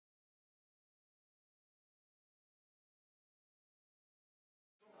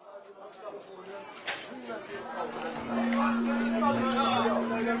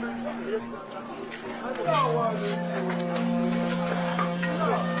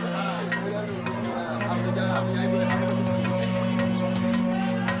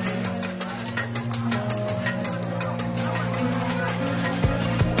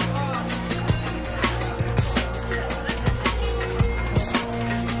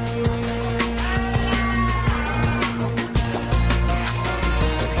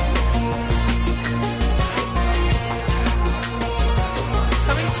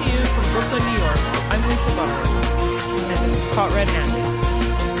Caught red-handed.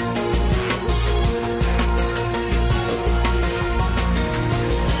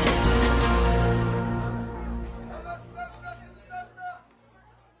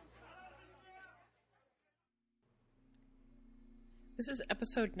 This is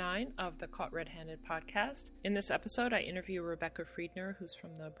episode 9 of the Caught Red-Handed podcast. In this episode, I interview Rebecca Friedner, who's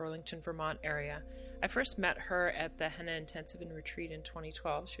from the Burlington, Vermont area. I first met her at the Henna Intensive and Retreat in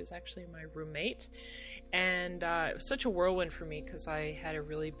 2012. She was actually my roommate. And it was such a whirlwind for me because I had a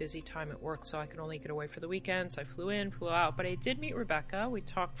really busy time at work, so I could only get away for the weekend. So I flew in, flew out. But I did meet Rebecca. We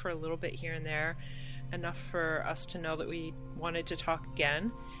talked for a little bit here and there, enough for us to know that we wanted to talk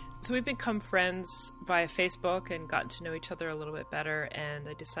again. So we've become friends via Facebook and gotten to know each other a little bit better, and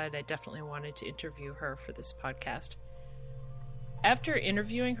I decided I definitely wanted to interview her for this podcast. After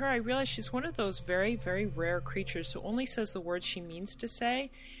interviewing her, I realized she's one of those very, very rare creatures who only says the words she means to say,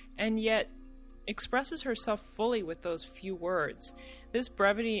 and yet expresses herself fully with those few words. This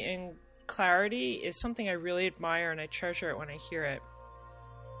brevity and clarity is something I really admire, and I treasure it when I hear it.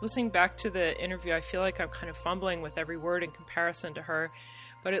 Listening back to the interview, I feel like I'm kind of fumbling with every word in comparison to her,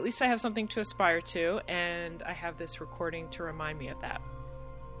 but at least I have something to aspire to, and I have this recording to remind me of that.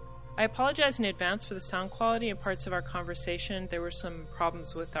 I apologize in advance for the sound quality in parts of our conversation. There were some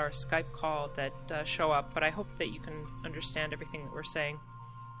problems with our Skype call that show up, but I hope that you can understand everything that we're saying.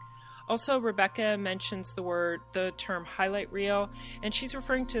 Also, Rebecca mentions the term highlight reel, and she's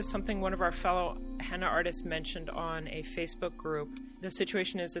referring to something one of our fellow henna artists mentioned on a Facebook group. The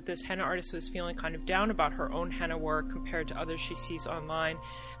situation is that this henna artist was feeling kind of down about her own henna work compared to others she sees online.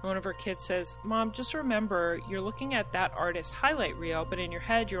 And one of her kids says, "Mom, just remember, you're looking at that artist's highlight reel, but in your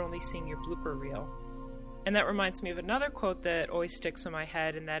head you're only seeing your blooper reel." And that reminds me of another quote that always sticks in my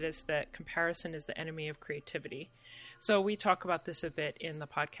head, and that is that comparison is the enemy of creativity. So we talk about this a bit in the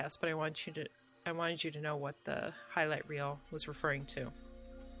podcast, but I wanted you to know what the highlight reel was referring to.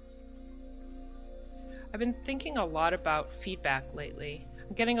 I've been thinking a lot about feedback lately.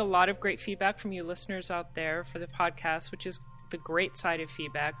 I'm getting a lot of great feedback from you listeners out there for the podcast, which is the great side of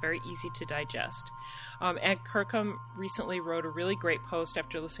feedback, very easy to digest. Ed Kirkham recently wrote a really great post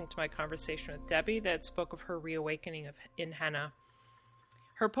after listening to my conversation with Debbie that spoke of her reawakening in henna.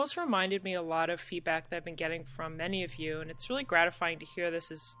 Her post reminded me a lot of feedback that I've been getting from many of you, and it's really gratifying to hear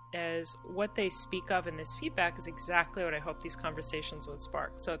this as what they speak of in this feedback is exactly what I hope these conversations would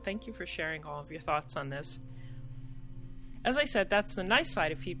spark. So thank you for sharing all of your thoughts on this. As I said, that's the nice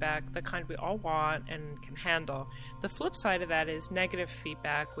side of feedback, the kind we all want and can handle. The flip side of that is negative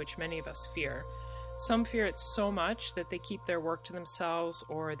feedback, which many of us fear. Some fear it so much that they keep their work to themselves,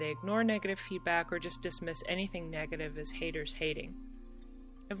 or they ignore negative feedback, or just dismiss anything negative as haters hating.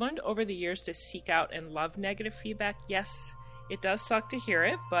 I've learned over the years to seek out and love negative feedback. Yes, it does suck to hear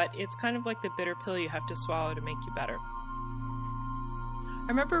it, but it's kind of like the bitter pill you have to swallow to make you better. I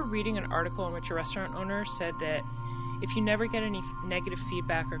remember reading an article in which a restaurant owner said that if you never get any negative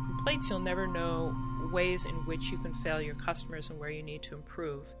feedback or complaints, you'll never know ways in which you can fail your customers and where you need to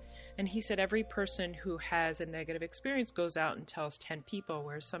improve. And he said every person who has a negative experience goes out and tells 10 people,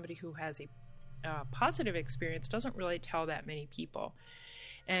 whereas somebody who has a positive experience doesn't really tell that many people.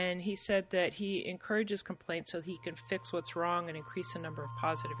 And he said that he encourages complaints so he can fix what's wrong and increase the number of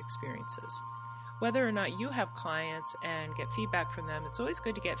positive experiences. Whether or not you have clients and get feedback from them, it's always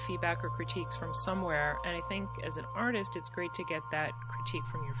good to get feedback or critiques from somewhere. And I think as an artist, it's great to get that critique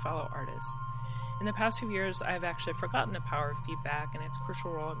from your fellow artists. In the past few years, I've actually forgotten the power of feedback and its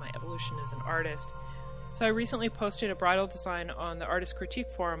crucial role in my evolution as an artist. So I recently posted a bridal design on the Artist Critique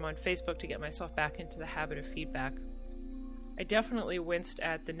Forum on Facebook to get myself back into the habit of feedback. I definitely winced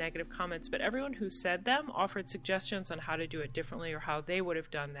at the negative comments, but everyone who said them offered suggestions on how to do it differently or how they would have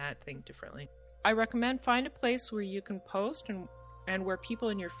done that thing differently. I recommend find a place where you can post and where people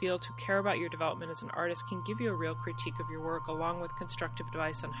in your field who care about your development as an artist can give you a real critique of your work along with constructive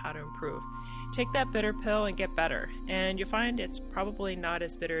advice on how to improve. Take that bitter pill and get better, and you'll find it's probably not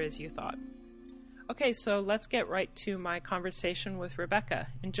as bitter as you thought. Okay, so let's get right to my conversation with Rebecca.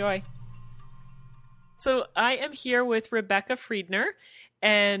 Enjoy. So I am here with Rebecca Friedner.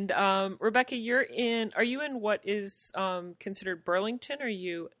 And Rebecca, are you in what is considered Burlington? Or are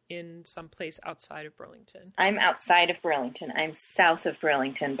you in some place outside of Burlington? I'm outside of Burlington. I'm south of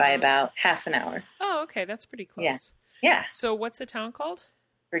Burlington by about half an hour. Oh, okay. That's pretty close. Yeah. Yeah. So what's the town called?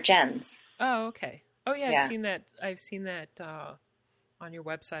 Vergennes. Oh, okay. Oh, yeah. Yeah. I've seen that on your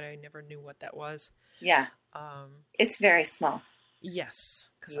website. I never knew what that was. Yeah. It's very small.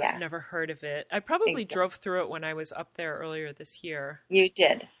 Yes, because I've never heard of it. I probably drove through it when I was up there earlier this year. You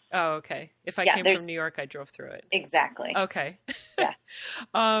did. Oh, okay. If I came from New York, I drove through it. Exactly. Okay.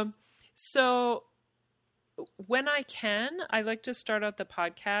 Yeah. So when I can, I like to start out the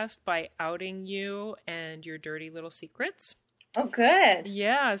podcast by outing you and your dirty little secrets. Oh, good.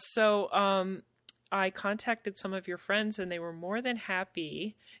 Yeah. So I contacted some of your friends and they were more than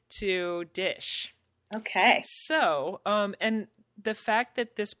happy to dish. Okay. So, and the fact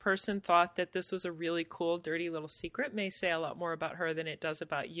that this person thought that this was a really cool, dirty little secret may say a lot more about her than it does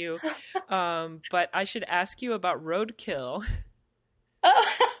about you. But I should ask you about roadkill.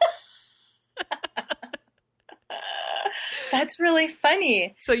 Oh. That's really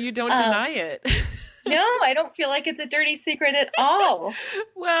funny. So you don't deny it. No, I don't feel like it's a dirty secret at all.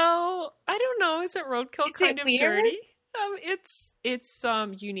 Well, I don't know. Isn't roadkill kind of weird? dirty? It's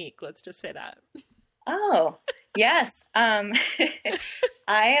unique. Let's just say that. Oh, yes. I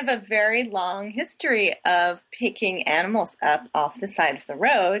have a very long history of picking animals up off the side of the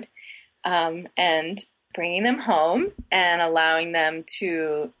road and bringing them home and allowing them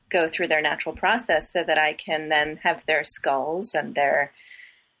to go through their natural process so that I can then have their skulls and their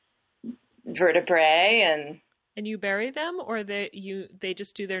vertebrae and you bury them, or they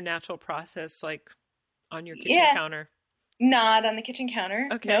just do their natural process like on your kitchen counter? Not on the kitchen counter.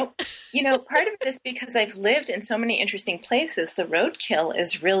 Okay. Nope. Part of it is because I've lived in so many interesting places. The roadkill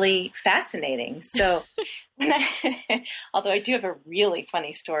is really fascinating. So, although I do have a really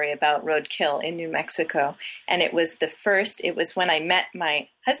funny story about roadkill in New Mexico, and it was when I met my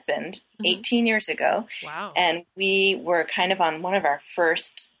husband 18 years ago. Wow. And we were kind of on one of our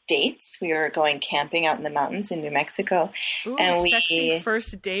first dates. We were going camping out in the mountains in New Mexico. Ooh, and sexy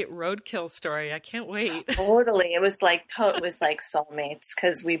first date roadkill story. I can't wait. Totally. It was like soulmates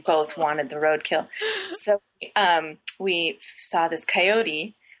because we both wanted the roadkill. So we saw this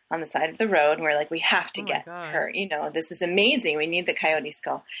coyote on the side of the road and we're like, we have to get her. This is amazing. We need the coyote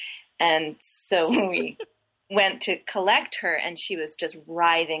skull. And so we went to collect her and she was just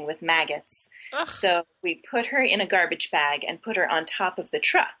writhing with maggots. Ugh. So we put her in a garbage bag and put her on top of the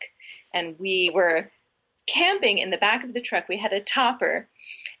truck. And we were camping in the back of the truck. We had a topper.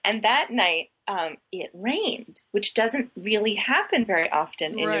 And that night it rained, which doesn't really happen very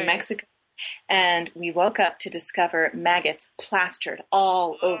often in New Mexico. And we woke up to discover maggots plastered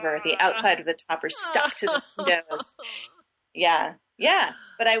all over the outside of the topper, stuck to the windows. Yeah. Yeah,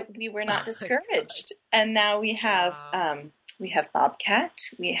 but we were not discouraged. And now we have bobcat.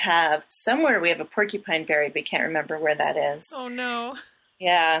 We have a porcupine buried. We can't remember where that is. Oh no.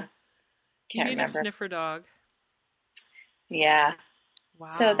 Yeah. Can't remember. A sniffer dog. Yeah. Wow.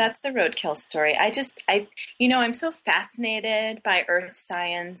 So that's the roadkill story. I'm so fascinated by earth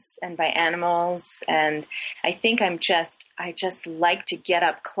science and by animals, and I think I just like to get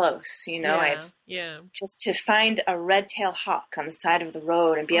up close, just to find a red-tailed hawk on the side of the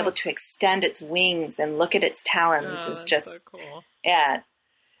road and be able to extend its wings and look at its talons is just so cool. Yeah.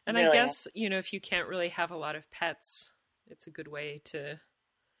 And really, I guess, if you can't really have a lot of pets, it's a good way to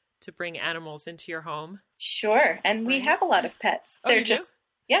bring animals into your home. Sure. And we have a lot of pets. They're just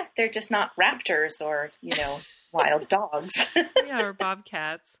not raptors or, wild dogs. Yeah, or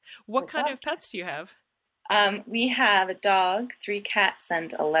bobcats. What kind of pets do you have? We have a dog, 3 cats,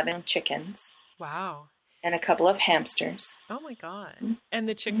 and 11 chickens. Wow. And a couple of hamsters. Oh my God. And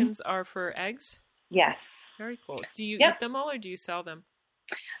the chickens are for eggs? Yes. Very cool. Do you eat them all or do you sell them?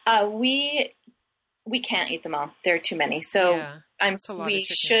 We can't eat them all. There are too many. So we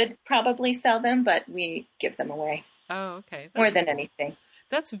should probably sell them, but we give them away. Oh, okay. That's more than anything.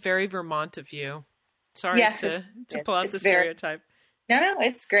 That's very Vermont of you. Sorry to pull out the stereotype. No,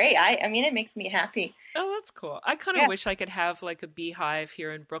 it's great. I mean, it makes me happy. Oh, that's cool. I kind of wish I could have like a beehive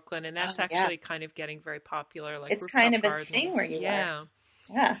here in Brooklyn, and that's actually kind of getting very popular. Like it's kind of a thing where you are.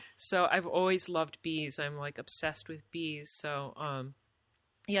 Yeah. So I've always loved bees. I'm like obsessed with bees. So,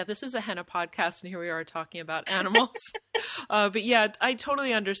 this is a henna podcast, and here we are talking about animals. But yeah, I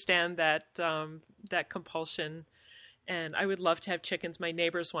totally understand that that compulsion, and I would love to have chickens. My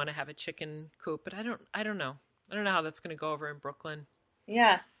neighbors want to have a chicken coop, but I don't know. I don't know how that's going to go over in Brooklyn. Yeah.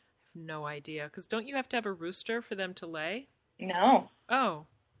 I have no idea. Because don't you have to have a rooster for them to lay? No. Oh.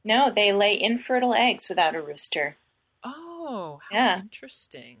 No, they lay infertile eggs without a rooster. Oh, how Yeah.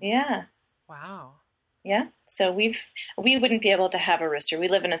 interesting. Yeah. Wow. Yeah. So we wouldn't be able to have a rooster. We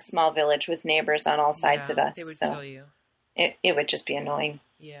live in a small village with neighbors on all sides Yeah, of us. they would So kill you. it would just be annoying.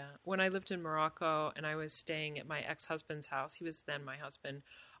 Yeah. When I lived in Morocco and I was staying at my ex-husband's house, he was then my husband,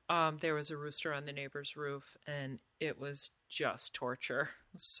 there was a rooster on the neighbor's roof and it was just torture.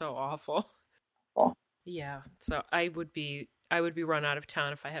 It was so awful. Cool. Yeah. So I would be run out of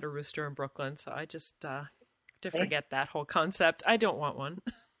town if I had a rooster in Brooklyn. So I just to forget that whole concept. I don't want one.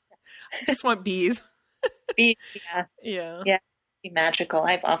 I just want bees. Yeah. Yeah. Yeah. Be magical.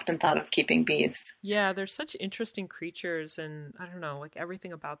 I've often thought of keeping bees. Yeah, they're such interesting creatures, and I don't know, like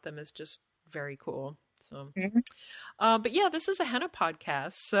everything about them is just very cool. So, Mm-hmm. but yeah, this is a henna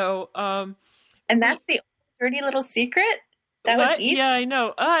podcast. So, And that's the dirty little secret. That was what? easy. Yeah, I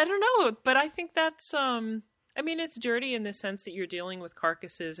know. I don't know, but I think that's I mean, it's dirty in the sense that you're dealing with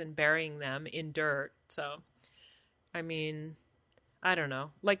carcasses and burying them in dirt. So, I mean, I don't know.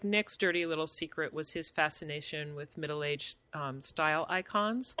 Like Nick's dirty little secret was his fascination with middle-aged style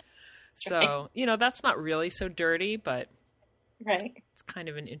icons. So, that's not really so dirty, but Right. it's kind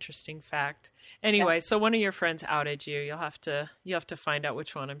of an interesting fact. Anyway, so one of your friends outed you. You'll have to find out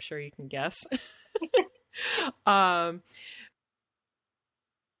which one. I'm sure you can guess. um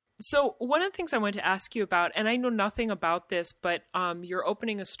so one of the things I wanted to ask you about, and I know nothing about this, but you're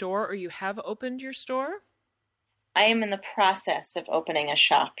opening a store, or you have opened your store? I am in the process of opening a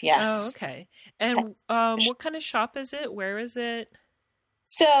shop. Yes. Oh, okay. And what kind of shop is it? Where is it?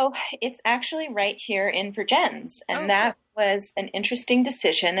 So it's actually right here in Vergennes, and that was an interesting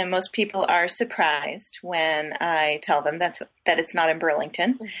decision. And most people are surprised when I tell them that it's not in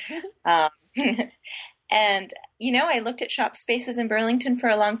Burlington. And I looked at shop spaces in Burlington for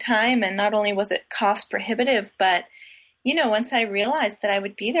a long time, and not only was it cost prohibitive, but once I realized that I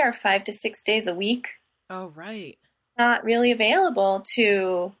would be there 5 to 6 days a week. Oh, right. Not really available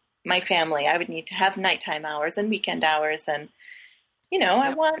to my family. I would need to have nighttime hours and weekend hours, and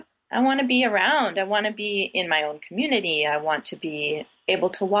Yep. I want to be around. I want to be in my own community. I want to be able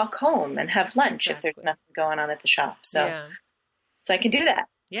to walk home and have lunch if there's nothing going on at the shop. So I can do that.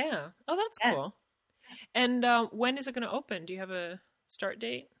 Yeah. Oh, that's cool. And when is it going to open? Do you have a start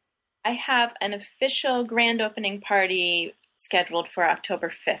date? I have an official grand opening party scheduled for October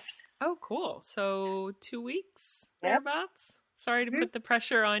 5th. Oh, cool. So 2 weeks, thereabouts? Sorry to put the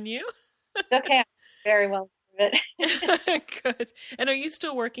pressure on you. It's okay. I'm very well with it. Good. And are you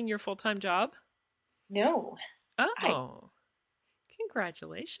still working your full-time job? No. Oh.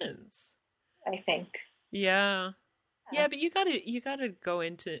 Congratulations. I think. Yeah. Yeah, but you gotta go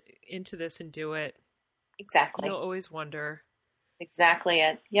into this and do it. Exactly. You'll always wonder. Exactly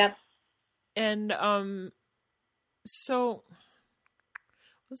it. Yep. And so what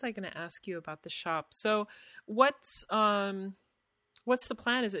was I going to ask you about the shop? So what's the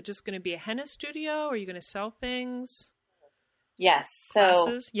plan? Is it just going to be a henna studio, or are you going to sell things? Yes.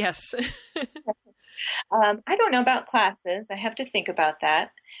 Classes? Yes. I don't know about classes. I have to think about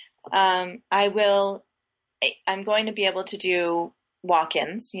that. I'm going to be able to do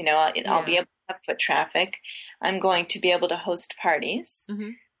walk-ins. I'll be able to have foot traffic. I'm going to be able to host parties. Mm-hmm.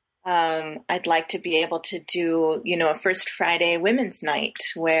 I'd like to be able to do, a First Friday Women's Night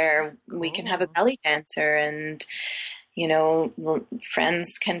where we can have a belly dancer and,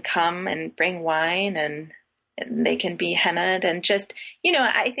 friends can come and bring wine and they can be hennaed and just,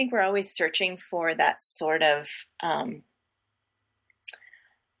 I think we're always searching for that sort of,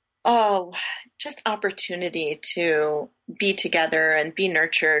 just opportunity to be together and be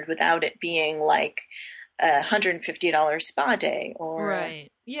nurtured without it being like $150 spa day or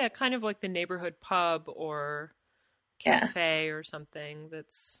right. Yeah, kind of like the neighborhood pub or cafe or something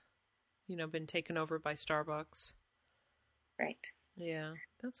that's been taken over by Starbucks. Right. Yeah,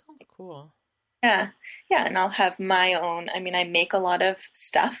 that sounds cool. Yeah, and I'll have my own. I mean, I make a lot of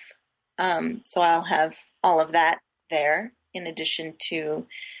stuff, so I'll have all of that there in addition to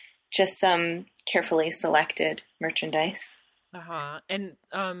just some carefully selected merchandise. And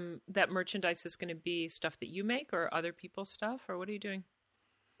that merchandise is going to be stuff that you make or other people's stuff, or what are you doing?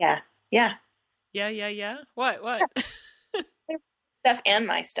 Yeah. Yeah. What? Stuff and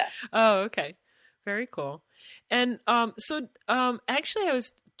my stuff. Oh, okay. Very cool. And so actually I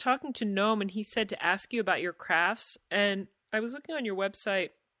was talking to Noam and he said to ask you about your crafts, and I was looking on your website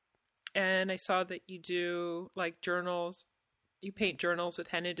and I saw that you do like journals. You paint journals with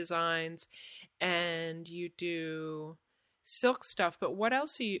henna designs and you do silk stuff, but what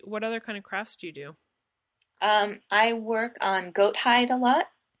other kind of crafts do you do? I work on goat hide a lot.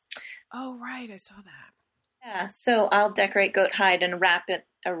 Oh, right. I saw that. Yeah, so I'll decorate goat hide and wrap it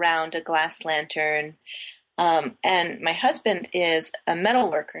around a glass lantern. And my husband is a metal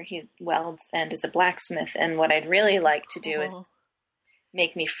worker. He welds and is a blacksmith. And what I'd really like to do is Cool.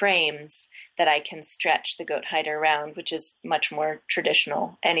 make me frames that I can stretch the goat hide around, which is much more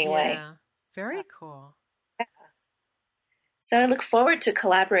traditional anyway. Yeah. Very cool. So I look forward to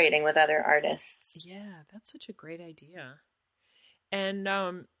collaborating with other artists. Yeah, that's such a great idea. And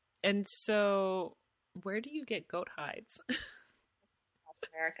so where do you get goat hides?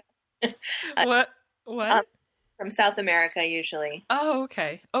 America. What? Um, What? from South America, usually. Oh,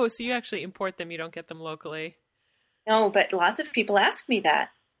 okay. Oh, so you actually import them, you don't get them locally. No, but lots of people ask me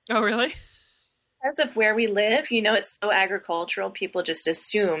that. Oh, really? Because of where we live, it's so agricultural, people just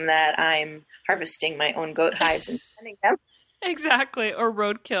assume that I'm harvesting my own goat hides and sending them. Exactly. Or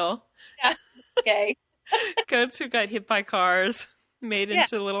roadkill. Yeah, okay. Goats who got hit by cars, made Yeah.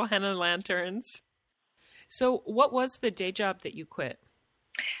 into little henna lanterns. So, what was the day job that you quit?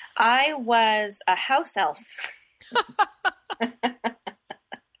 I was a house elf.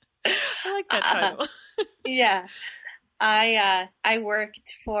 I like that title. Yeah. I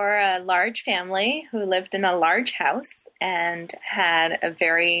worked for a large family who lived in a large house and had a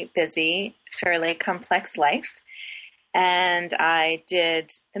very busy, fairly complex life. And I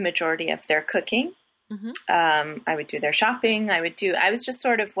did the majority of their cooking. Mm-hmm. I would do their shopping. I was just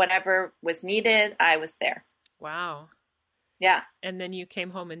sort of whatever was needed, I was there. Wow. Yeah, And then you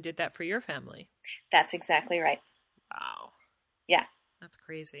came home and did that for your family. that's exactly right. Wow. Yeah. That's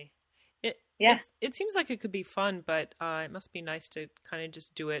crazy. It Yeah. it seems like it could be fun, but it must be nice to kind of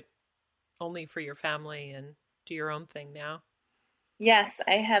just do it only for your family and do your own thing now. Yes,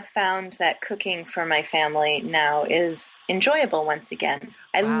 I have found that cooking for my family now is enjoyable once again.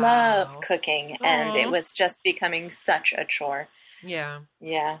 I Wow. love cooking, and it Aw. was just becoming such a chore. Yeah.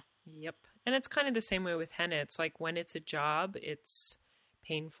 Yeah. Yep. And it's kind of the same way with henna. It's like when it's a job, it's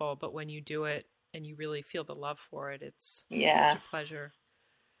painful, but when you do it and you really feel the love for it, it's Yeah. such a pleasure.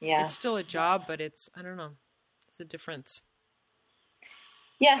 Yeah. It's still a job, but I don't know, it's a difference.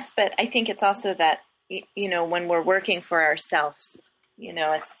 Yes, but I think it's also that, when we're working for ourselves,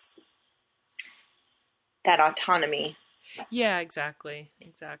 it's that autonomy Yeah, exactly.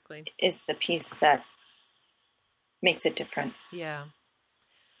 Exactly. is the piece that makes it different. Yeah,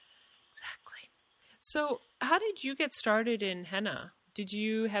 exactly. So, how did you get started in henna? Did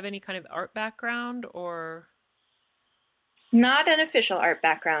you have any kind of art background or? Not an official art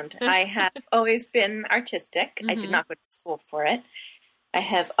background. I have always been artistic. I did Mhm. not go to school for it. I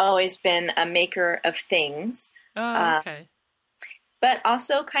have always been a maker of things, Oh, okay. but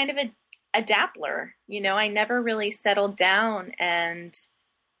also kind of a dabbler. I never really settled down and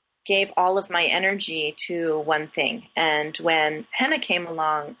gave all of my energy to one thing. And when henna came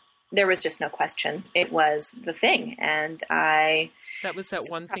along, there was just no question. It was the thing. And That was that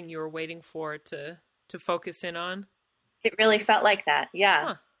one thing you were waiting for to focus in on? it really felt like that. Yeah.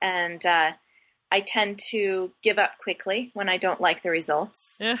 Huh. And I tend to give up quickly when I don't like the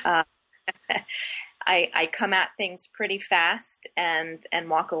results. Yeah. I come at things pretty fast and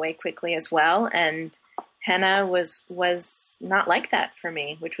walk away quickly as well. And henna was not like that for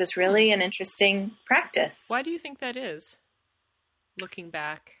me, which was really an interesting practice. Why do you think that is? Looking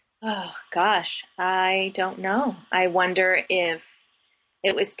back. Oh gosh, I don't know. I wonder if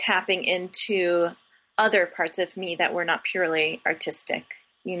it was tapping into other parts of me that were not purely artistic.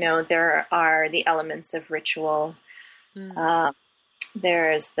 There are the elements of ritual. Mm.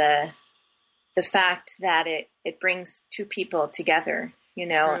 There's the fact that it brings two people together,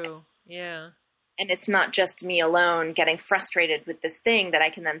 True. Yeah. and it's not just me alone getting frustrated with this thing that I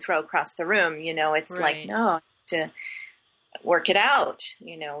can then throw across the room. It's like, Right. no, I have to work it out,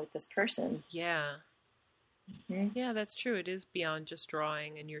 with this person. Yeah. Mhm. Yeah, that's true. It is beyond just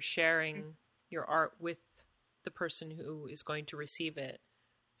drawing, and you're sharing your art with the person who is going to receive it.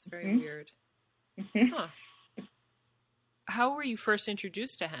 It's very Mhm. weird. Mhm. Huh. How were you first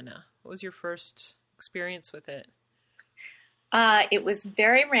introduced to henna? What was your first experience with it? It was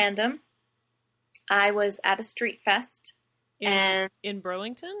very random. I was at a street fest and In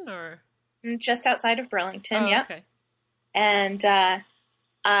Burlington or? just outside of Burlington. Oh, Yep. okay. And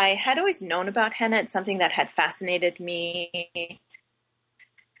I had always known about henna. It's something that had fascinated me.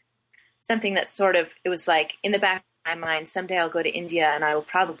 Something that it was like in the back of my mind, someday I'll go to India and I will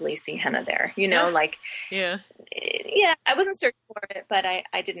probably see henna there. Like, Yeah. yeah, I wasn't searching for it, but I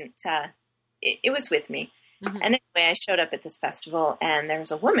didn't, it was with me. Mhm. And anyway, I showed up at this festival and there was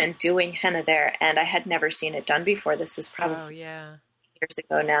a woman doing henna there and I had never seen it done before. This is probably Oh, yeah. years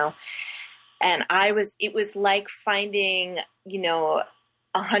ago now. And it was like finding,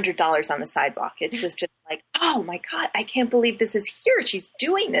 $100 on the sidewalk. It was just like, oh my God, I can't believe this is here. She's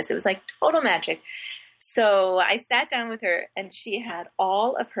doing this. It was like total magic. So I sat down with her, and she had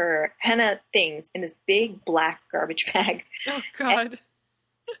all of her henna things in this big black garbage bag. Oh God.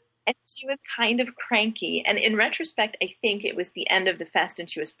 And she was kind of cranky. And in retrospect, I think it was the end of the fest, and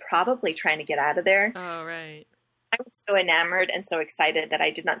she was probably trying to get out of there. Oh, right. I was so enamored and so excited that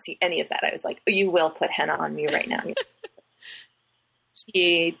I did not see any of that. I was like, oh, you will put henna on me right now.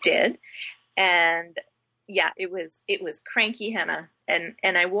 She did. And yeah, it was cranky henna. And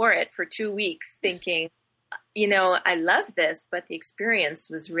I wore it for 2 weeks thinking, I love this, but the experience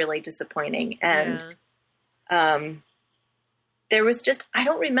was really disappointing. And there was I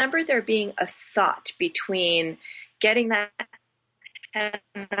don't remember there being a thought between getting that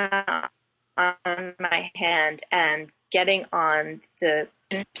henna on my hand and getting on the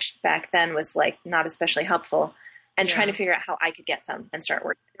bench back then was like not especially helpful, and trying to figure out how I could get some and start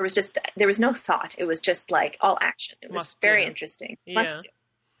working. There was no thought. It was just like all action. It was very interesting. Yeah.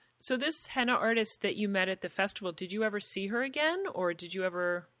 So this henna artist that you met at the festival, did you ever see her again, or did you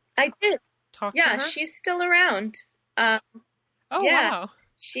ever? I did. Talk to her? Yeah, she's still around. Wow.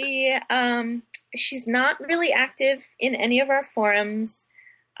 She's not really active in any of our forums.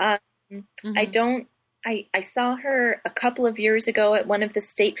 I saw her a couple of years ago at one of the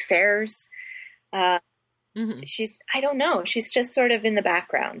state fairs. I don't know. She's just sort of in the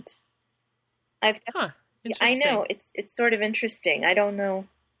background. I know it's sort of interesting. I don't know.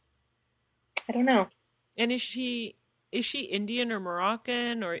 And is she Indian or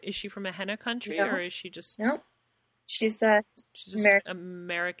Moroccan, or is she from a henna country, or is she just? No. She's just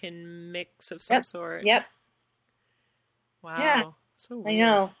American mix of some sort. Yep. Wow. Yeah. So weird. I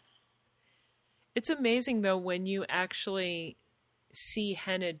know. It's amazing though when you actually see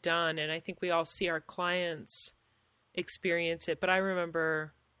henna done, and I think we all see our clients experience it. But I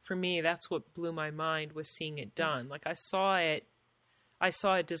remember for me, that's what blew my mind, was seeing it done. Like I saw a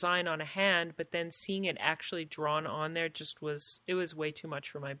design on a hand, but then seeing it actually drawn on there it was way too much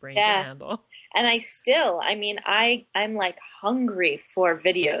for my brain to handle. And I'm like hungry for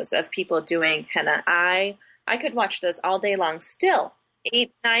videos of people doing henna. I could watch those all day long still,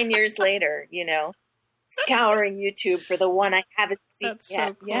 8-9 years later, scouring YouTube for the one I haven't seen That's yet.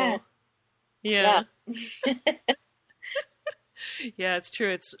 So cool. Yeah. Yeah, it's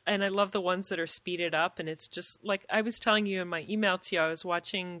true. And I love the ones that are speeded up, and it's just like I was telling you in my email to you, I was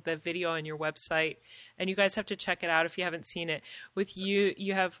watching the video on your website, and you guys have to check it out if you haven't seen it. With you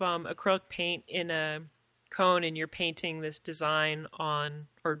have acrylic paint in a cone, and you're painting this design on,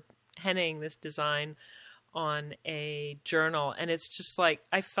 or hennaing this design on a journal, and it's just like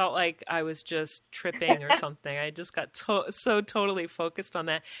I felt like I was just tripping or something. I just got so totally focused on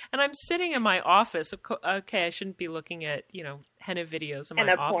that, and I'm sitting in my office. Okay, I shouldn't be looking at henna videos in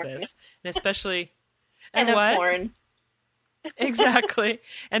my office, and especially henna porn. Exactly.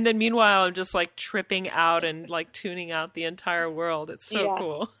 And then meanwhile, I'm just like tripping out and like tuning out the entire world. It's so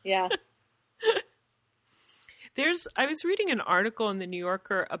cool. Yeah. I was reading an article in the New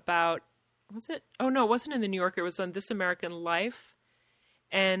Yorker about. Was it? Oh, no, it wasn't in the New Yorker. It was on This American Life.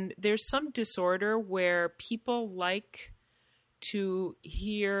 And there's some disorder where people like to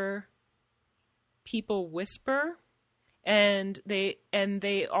hear people whisper, and they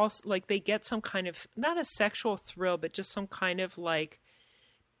also like they get some kind of, not a sexual thrill, but just some kind of like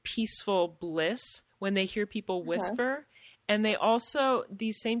peaceful bliss when they hear people whisper. And they also,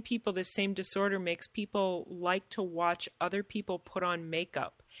 these same people, this same disorder makes people like to watch other people put on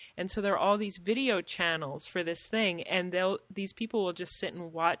makeup. And so there are all these video channels for this thing, and these people will just sit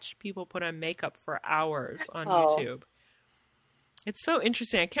and watch people put on makeup for hours on YouTube. It's so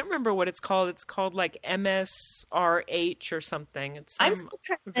interesting. I can't remember what it's called. It's called like MSRH or something. It's some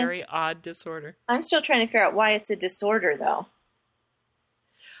very odd disorder. I'm still trying to figure out why it's a disorder, though.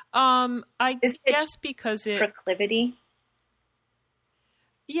 I guess because it proclivity.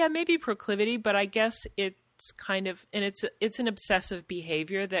 Yeah, maybe proclivity, but I guess it's kind of, and it's an obsessive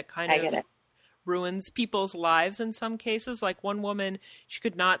behavior that kind of ruins people's lives in some cases. Like one woman, she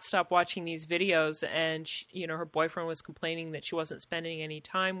could not stop watching these videos, and her boyfriend was complaining that she wasn't spending any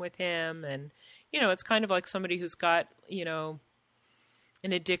time with him, and it's kind of like somebody who's got an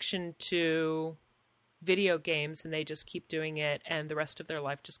addiction to video games, and they just keep doing it, and the rest of their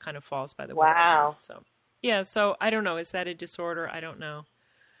life just kind of falls by the wayside. Wow. So I don't know. Is that a disorder? I don't know.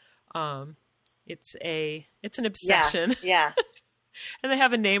 It's an obsession. Yeah. And they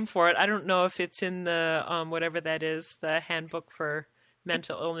have a name for it. I don't know if it's in the, whatever that is, the handbook for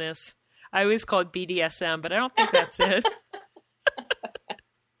mental illness. I always call it BDSM, but I don't think that's it.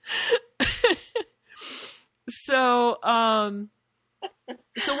 So,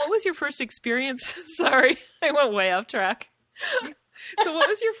 So what was your first experience? Sorry, I went way off track. So what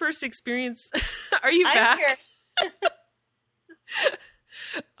was your first experience? Are you back?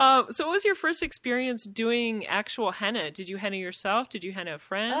 So what was your first experience doing actual henna? Did you henna yourself? Did you henna a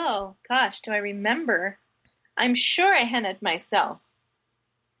friend? Oh, gosh, do I remember? I'm sure I hennaed myself.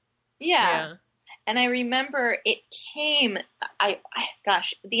 Yeah. And I remember it came,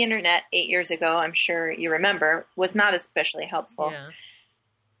 gosh, the internet 8 years ago, I'm sure you remember, was not especially helpful. Yeah.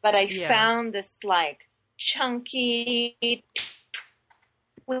 But I found this like chunky,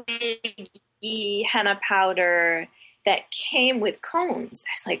 twiggy henna powder that came with cones.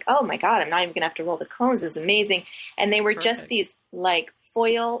 I was like, oh my God, I'm not even going to have to roll the cones. This is amazing. And they were just these like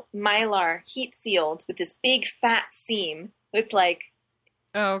foil mylar heat sealed with this big fat seam with like,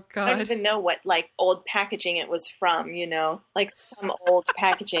 oh God, I don't even know what like old packaging it was from, you know, like some old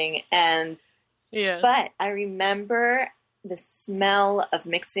packaging. And, but I remember the smell of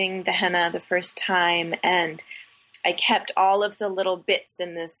mixing the henna the first time, and I kept all of the little bits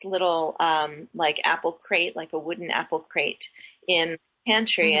in this little like apple crate, like a wooden apple crate in the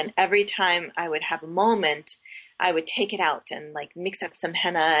pantry. And every time I would have a moment, I would take it out and like mix up some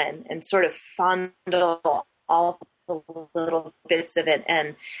henna and sort of fondle all the little bits of it.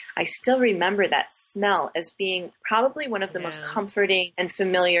 And I still remember that smell as being probably one of the most comforting and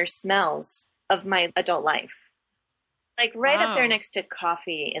familiar smells of my adult life. Like right up there next to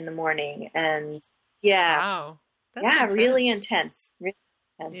coffee in the morning. And Wow. That's intense. Really intense. Really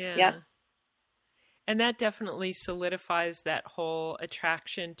intense. Yeah. Yep. And that definitely solidifies that whole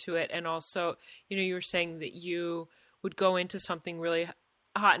attraction to it. And also, you know, you were saying that you would go into something really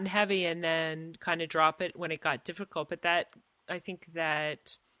hot and heavy and then kind of drop it when it got difficult. But that, I think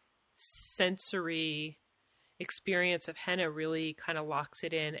that sensory experience of henna really kind of locks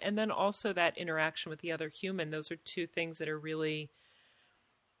it in. And then also that interaction with the other human. Those are two things that are really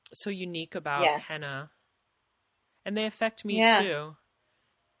so unique about henna. And they affect me too.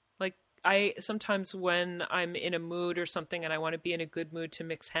 Like I sometimes when I'm in a mood or something and I want to be in a good mood to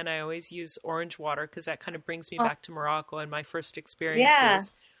mix henna, I always use orange water because that kind of brings me back to Morocco and my first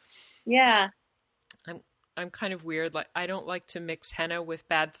experiences. Yeah. I'm kind of weird. Like I don't like to mix henna with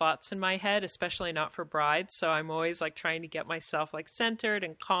bad thoughts in my head, especially not for brides. So I'm always like trying to get myself like centered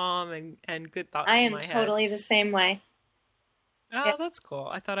and calm and good thoughts in my head. I am totally the same way. Oh, that's cool.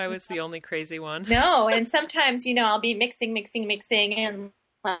 I thought I was the only crazy one. No, and sometimes, you know, I'll be mixing and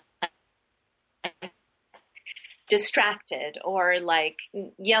distracted or like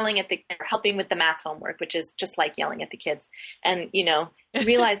yelling at or helping with the math homework, which is just like yelling at the kids. And, you know,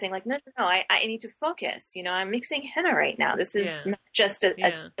 realizing like, no, I need to focus. You know, I'm mixing henna right now. This is not just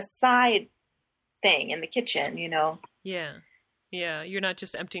a side thing in the kitchen, you know. Yeah. Yeah, you're not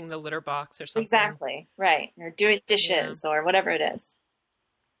just emptying the litter box or something. Exactly, right. Or doing dishes or whatever it is.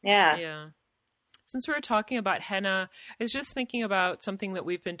 Yeah. Yeah. Since we were talking about henna, I was just thinking about something that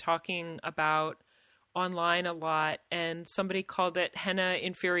we've been talking about online a lot, and somebody called it henna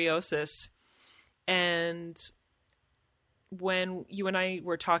inferiosis. And when you and I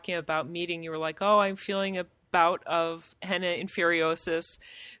were talking about meeting, you were like, oh, I'm feeling a bout of henna inferiosis.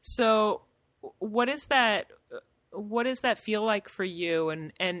 So what does that feel like for you?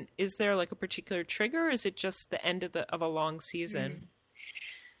 And is there like a particular trigger, or is it just the end of a long season?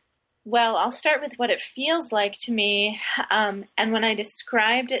 Well, I'll start with what it feels like to me. And when I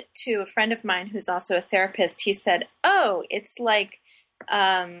described it to a friend of mine who's also a therapist, he said, oh, it's like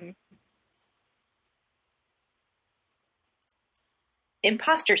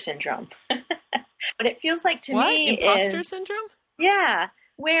imposter syndrome. What it feels like to me is... Imposter syndrome? Yeah,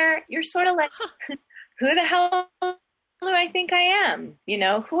 where you're sort of like, who the hell do I think I am? You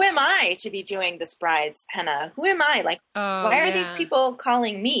know, who am I to be doing this bride's henna? Who am I? Like, why are these people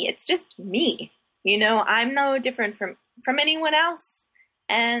calling me? It's just me. You know, I'm no different from anyone else.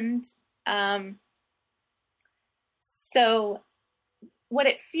 And so what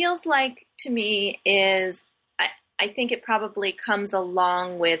it feels like to me is, I think it probably comes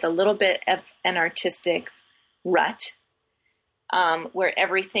along with a little bit of an artistic rut, where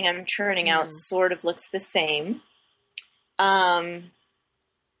everything I'm churning out sort of looks the same.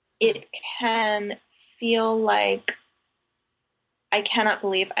 It can feel like I cannot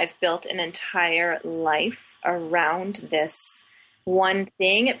believe I've built an entire life around this one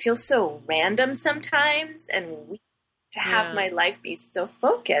thing. It feels so random sometimes, and weird to have my life be so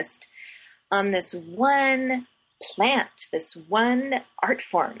focused on this one plant, this one art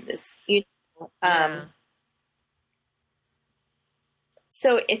form, this, you know,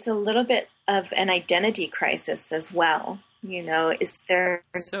 so it's a little bit of an identity crisis as well. You know, is there...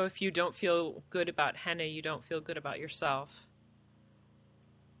 So if you don't feel good about henna, you don't feel good about yourself.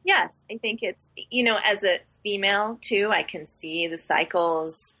 Yes, I think it's, as a female too, I can see the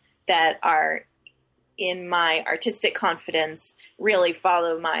cycles that are in my artistic confidence really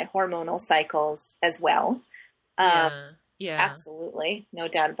follow my hormonal cycles as well. Yeah. Absolutely. No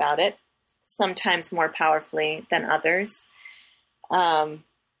doubt about it. Sometimes more powerfully than others. And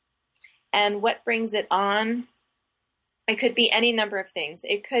what brings it on? It could be any number of things.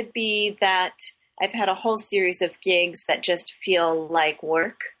 It could be that I've had a whole series of gigs that just feel like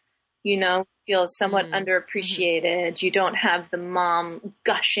work, feel somewhat underappreciated. Mm-hmm. You don't have the mom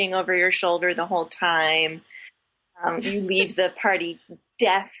gushing over your shoulder the whole time. You leave the party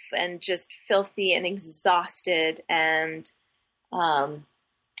deaf and just filthy and exhausted and, or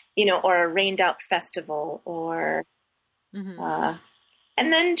a rained out festival or, and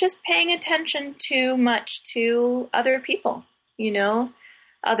then just paying attention too much to other people,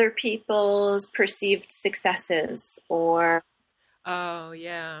 other people's perceived successes or, oh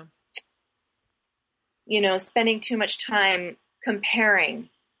yeah, spending too much time comparing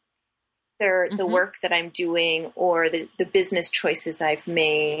the work that I'm doing or the business choices I've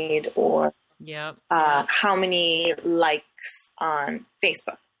made or how many likes on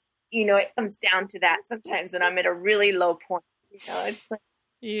Facebook. It comes down to that sometimes when I'm at a really low point. It's like,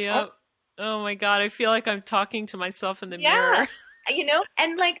 oh my God, I feel like I'm talking to myself in the mirror.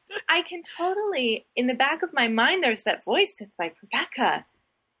 And like I can totally, in the back of my mind, there's that voice that's like, Rebecca,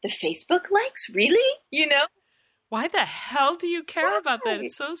 the Facebook likes, really? Why the hell do you care about that?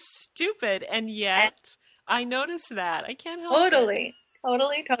 It's so stupid. And yet I notice that. I can't help it.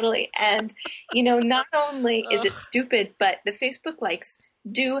 Totally. And, not only is it stupid, but the Facebook likes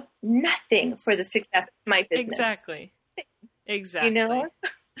do nothing for the success of my business. Exactly.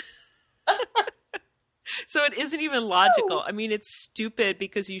 So it isn't even logical. I mean, it's stupid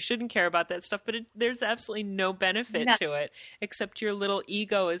because you shouldn't care about that stuff, but there's absolutely no benefit to it, except your little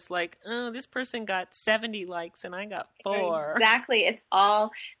ego is like, oh, this person got 70 likes and I got 4. Exactly. It's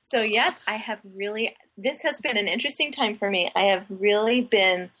all. So yes, this has been an interesting time for me. I have really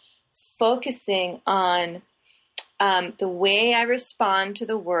been focusing on the way I respond to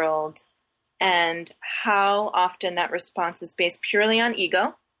the world and how often that response is based purely on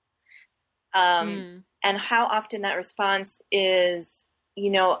ego. And how often that response is,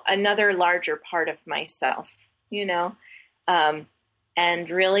 another larger part of myself, and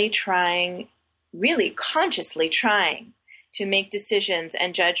really consciously trying to make decisions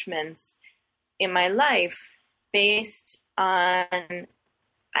and judgments in my life based on,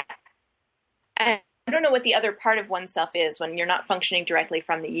 I don't know what the other part of oneself is when you're not functioning directly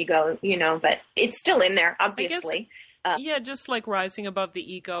from the ego, but it's still in there, obviously. Just like rising above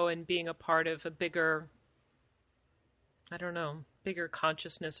the ego and being a part of a bigger, bigger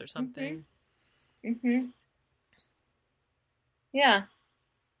consciousness or something. Yeah.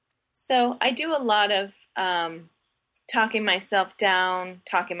 So I do a lot of talking myself down,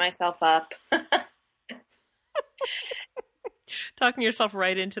 talking myself up. Talking yourself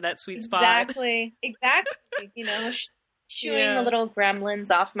right into that sweet spot. Exactly. Shooing the little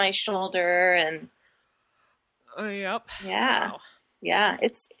gremlins off my shoulder and... Oh, yep. Yeah. Wow. Yeah.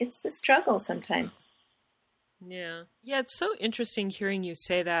 It's a struggle sometimes. Yeah. Yeah. It's so interesting hearing you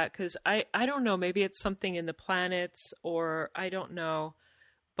say that because I don't know, maybe it's something in the planets or I don't know,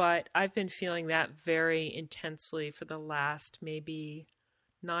 but I've been feeling that very intensely for the last maybe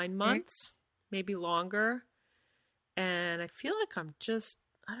 9 months, maybe longer. And I feel like I'm just,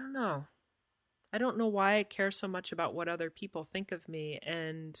 I don't know. I don't know why I care so much about what other people think of me.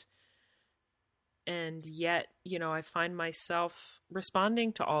 And yet, I find myself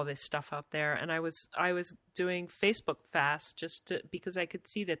responding to all this stuff out there. And I was doing Facebook fast because I could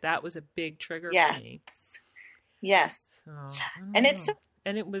see that was a big trigger for me. Yes. So,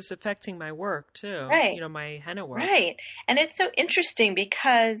 and it was affecting my work too. Right. My henna work. Right. And it's so interesting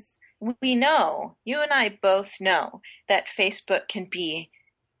because we know, you and I both know that Facebook can be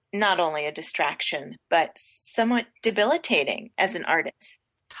not only a distraction, but somewhat debilitating as an artist.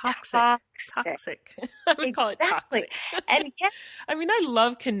 Toxic. I would call it toxic. And yet, I mean, I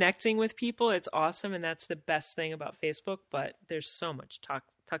love connecting with people. It's awesome. And that's the best thing about Facebook, but there's so much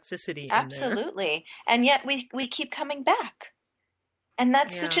toxicity in there. Absolutely. And yet we keep coming back. And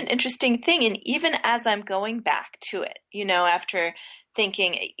that's such an interesting thing. And even as I'm going back to it, after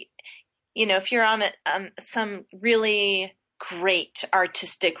thinking, if you're on some really great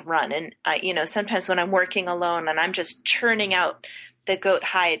artistic run and, sometimes when I'm working alone and I'm just churning out the goat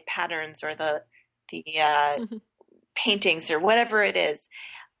hide patterns or the paintings or whatever it is,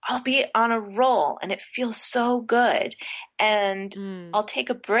 I'll be on a roll and it feels so good. And I'll take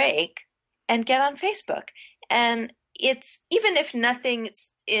a break and get on Facebook. And, it's, even if nothing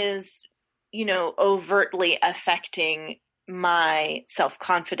is, overtly affecting my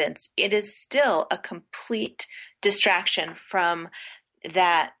self-confidence, it is still a complete distraction from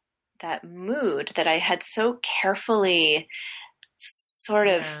that mood that I had so carefully sort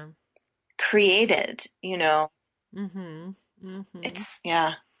of created, It's,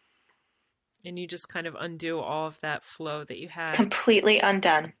 yeah. And you just kind of undo all of that flow that you had. Completely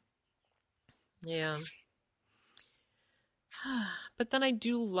undone. Yeah. But then I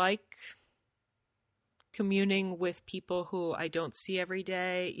do like communing with people who I don't see every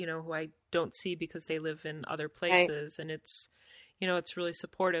day, who I don't see because they live in other places. Right. And it's, it's really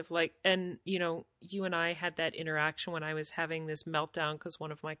supportive. Like, and, you and I had that interaction when I was having this meltdown because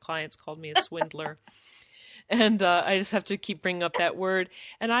one of my clients called me a swindler. And I just have to keep bringing up that word.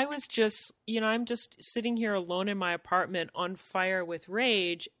 And I was just, I'm just sitting here alone in my apartment on fire with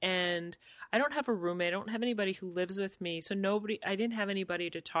rage. And I don't have a roommate. I don't have anybody who lives with me. So I didn't have anybody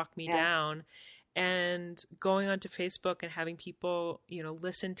to talk me down. And going onto Facebook and having people,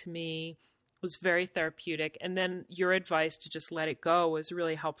 listen to me was very therapeutic. And then your advice to just let it go was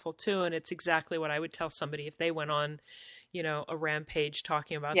really helpful too. And it's exactly what I would tell somebody if they went on, a rampage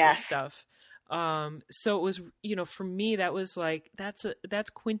talking about this stuff. So it was, for me, that was like, that's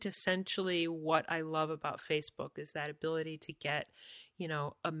quintessentially what I love about Facebook, is that ability to get,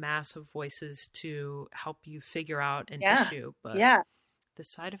 a mass of voices to help you figure out an issue. But the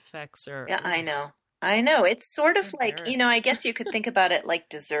side effects are... Yeah, I know. It's sort of like, I guess you could think about it like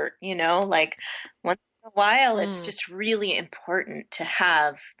dessert, like once in a while, it's just really important to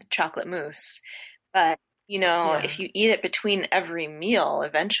have the chocolate mousse. But, if you eat it between every meal,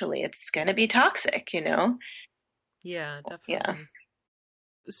 eventually it's going to be toxic, Yeah, definitely. Yeah.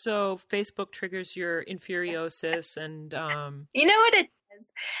 So Facebook triggers your infuriosis and... You know what it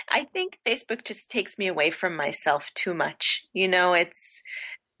is? I think Facebook just takes me away from myself too much. It's...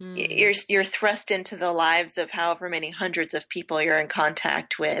 You're thrust into the lives of however many hundreds of people you're in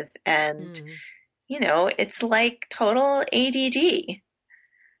contact with. And, it's like total ADD.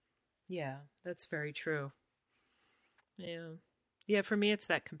 Yeah, that's very true. Yeah. Yeah, for me, it's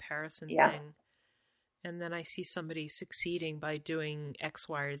that comparison thing. And then I see somebody succeeding by doing X,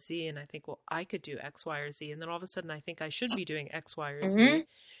 Y, or Z. And I think, well, I could do X, Y, or Z. And then all of a sudden I think I should be doing X, Y, or Z.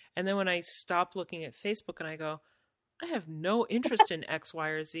 And then when I stop looking at Facebook and I go, I have no interest in X, Y,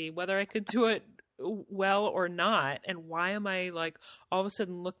 or Z, whether I could do it well or not. And why am I like all of a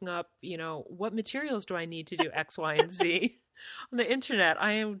sudden looking up, what materials do I need to do X, Y, and Z on the internet?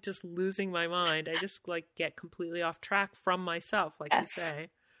 I am just losing my mind. I just like get completely off track from myself, like you say.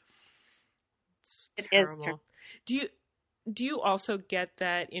 It's terrible. It is true. Do you also get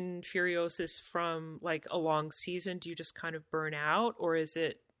that infuriosis from like a long season? Do you just kind of burn out, or is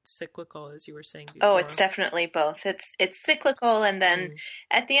it cyclical, as you were saying before? Oh, it's definitely both. It's cyclical, and then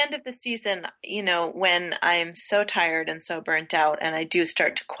at the end of the season, when I'm so tired and so burnt out, and I do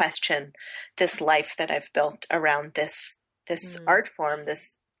start to question this life that I've built around this art form,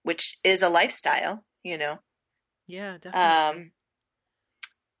 which is a lifestyle, Yeah, definitely.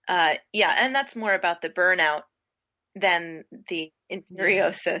 And that's more about the burnout than the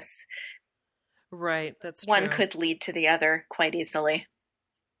infuriosis. Right, that's true. One could lead to the other quite easily.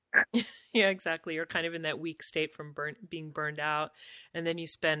 Yeah, exactly. You're kind of in that weak state from being burned out, and then you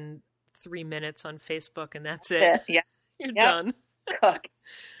spend 3 minutes on Facebook, and that's it. Yeah, You're done. Cooked.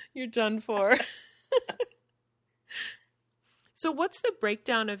 You're done for. So, what's the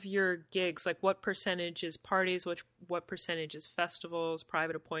breakdown of your gigs? Like, what percentage is parties? What percentage is festivals,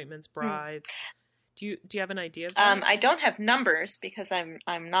 private appointments, brides? Do you have an idea of that? I don't have numbers because I'm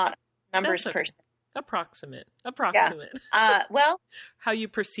not a numbers person. Approximate. Yeah. Well, how you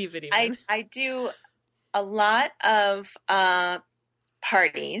perceive it, even. I do a lot of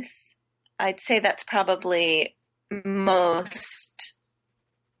parties. I'd say that's probably mostly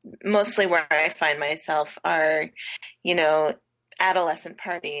where I find myself are, adolescent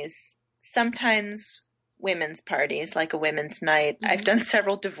parties, sometimes women's parties, like a women's night. I've done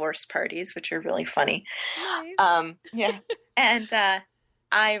several divorce parties, which are really funny. Nice. Yeah. And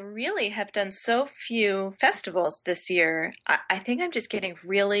I really have done so few festivals this year. I think I'm just getting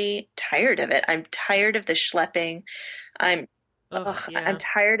really tired of it. I'm tired of the schlepping. I'm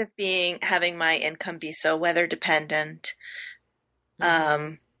tired of having my income be so weather dependent.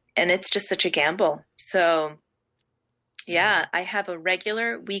 And it's just such a gamble. So yeah, I have a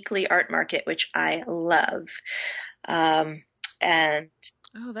regular weekly art market, which I love. And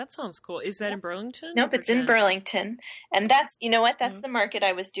oh, that sounds cool. Is that in Burlington? Nope, it's in Burlington. And that's, that's the market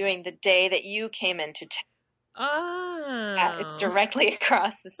I was doing the day that you came into town. Ah. Yeah, it's directly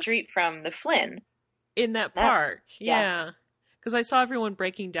across the street from the Flynn. in that park. Yes. Yeah. Because I saw everyone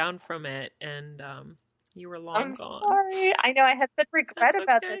breaking down from it, and you were long I'm gone. sorry. I know I had such regret That's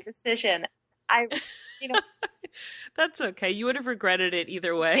about the okay. decision. I, you know, That's okay. You would have regretted it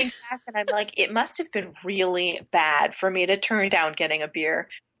either way. think back and I'm like, it must have been really bad for me to turn down getting a beer,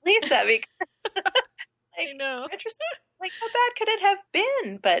 Lisa, because like, I know. like how bad could it have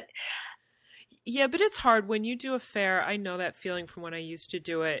been? But yeah, but it's hard when you do a fair. I know that feeling from when I used to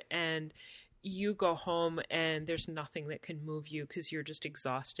do it, and you go home and there's nothing that can move you because you're just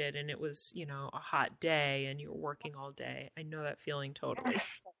exhausted, and it was, a hot day and you were working all day. I know that feeling totally.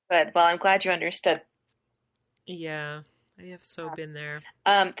 yes, good. Well, I'm glad you understood. Yeah, I have so been there.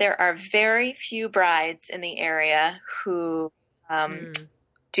 There are very few brides in the area who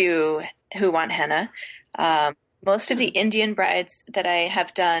who want henna. Most of the Indian brides that I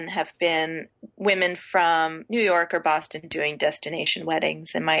have done have been women from New York or Boston doing destination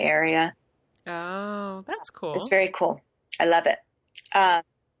weddings in my area. Oh, that's cool. It's very cool. I love it.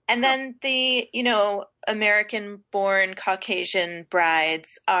 And then the, American-born Caucasian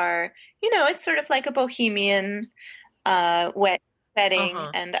brides are, it's sort of like a bohemian wedding,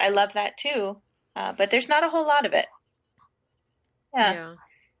 and I love that too. But there's not a whole lot of it. Yeah.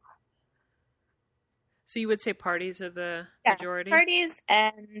 So you would say parties are the majority? Parties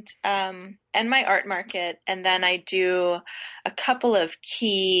and my art market, and then I do a couple of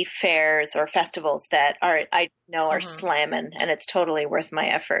key fairs or festivals that I know are slamming, and it's totally worth my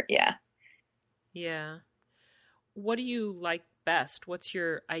effort. Yeah. Yeah. What do you like best? What's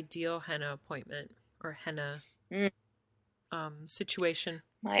your ideal henna appointment or henna situation?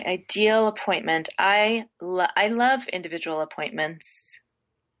 My ideal appointment. I love individual appointments.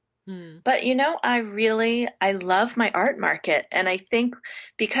 But I love my art market. And I think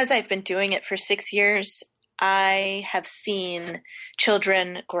because I've been doing it for 6 years, I have seen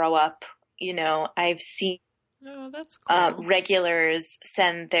children grow up. I've seen that's cool. Regulars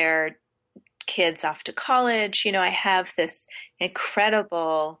send their kids off to college. I have this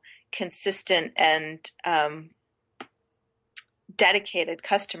incredible, consistent, and dedicated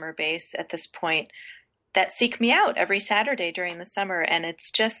customer base at this point that seek me out every Saturday during the summer. And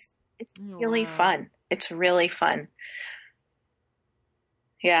it's really fun. It's really fun.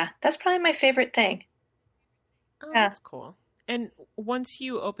 Yeah, that's probably my favorite thing. Oh, yeah. That's cool. And once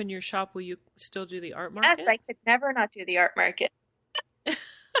you open your shop, will you still do the art market? Yes, I could never not do the art market.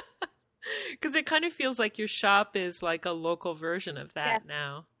 Because it kind of feels like your shop is like a local version of that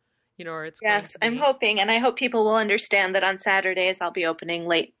now. Or it's yes, I'm hoping, and I hope people will understand that on Saturdays I'll be opening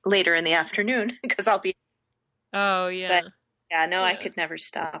later in the afternoon because I'll be. Oh yeah. But, yeah, no, I could never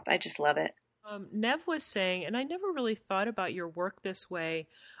stop. I just love it. Nev was saying, and I never really thought about your work this way,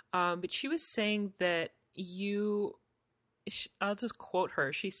 but she was saying that I'll just quote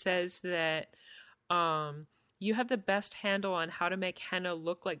her. She says that you have the best handle on how to make henna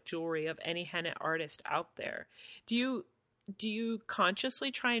look like jewelry of any henna artist out there. Do you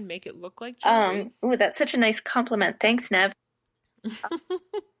consciously try and make it look like jewelry? Oh, that's such a nice compliment. Thanks, Nev.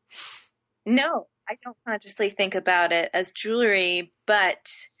 No, I don't consciously think about it as jewelry, but,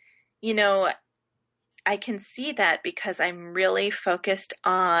 I can see that because I'm really focused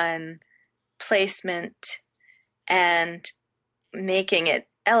on placement and making it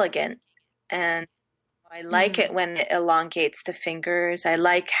elegant. And I like it when it elongates the fingers. I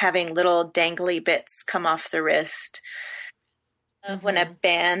like having little dangly bits come off the wrist. When a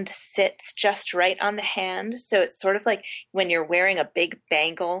band sits just right on the hand. So it's sort of like when you're wearing a big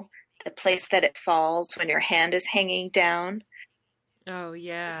bangle, the place that it falls when your hand is hanging down. Oh,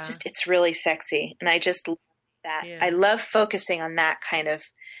 yeah. It's really sexy. And I just love that. Yeah. I love focusing on that kind of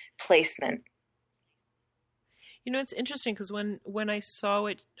placement. It's interesting because when I saw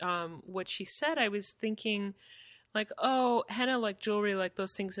what she said, I was thinking like, oh, henna like jewelry, like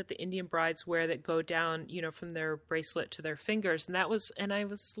those things that the Indian brides wear that go down, from their bracelet to their fingers. And I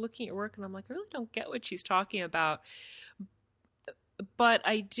was looking at work and I'm like, I really don't get what she's talking about. But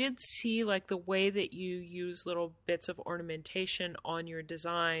I did see like the way that you use little bits of ornamentation on your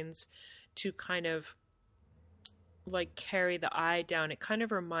designs to kind of like carry the eye down. It kind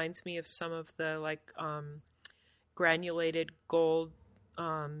of reminds me of some of the like granulated gold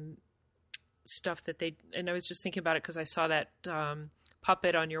stuff that and I was just thinking about it because I saw that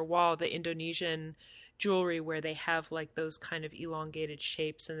puppet on your wall, the Indonesian jewelry where they have like those kind of elongated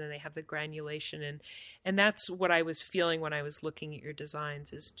shapes and then they have the granulation and that's what I was feeling when I was looking at your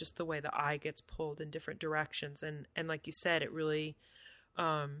designs, is just the way the eye gets pulled in different directions and like you said, it really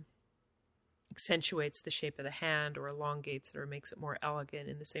accentuates the shape of the hand or elongates it or makes it more elegant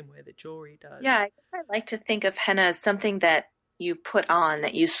in the same way that jewelry does. Yeah, I guess I like to think of henna as something that you put on,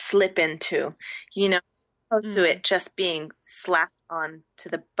 that you slip into, you know, opposed to it just being slapped on to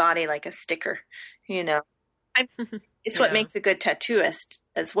the body like a sticker, you know. It's what makes a good tattooist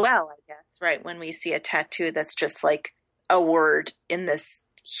as well, I guess, right? When we see a tattoo that's just like a word in this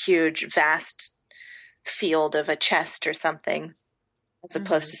huge, vast field of a chest or something, as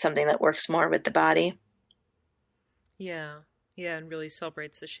opposed to something that works more with the body. Yeah. Yeah, and really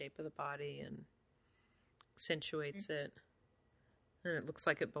celebrates the shape of the body and accentuates it. And it looks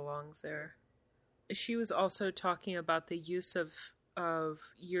like it belongs there. She was also talking about the use of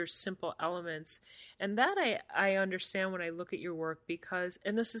your simple elements, and that I understand when I look at your work, because,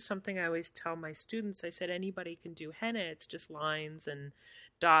 and this is something I always tell my students, I said anybody can do henna, it's just lines and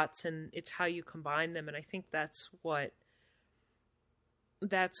dots, and it's how you combine them. And I think that's what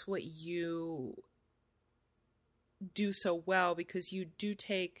you do so well, because you do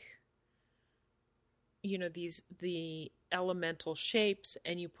take, you know, the elemental shapes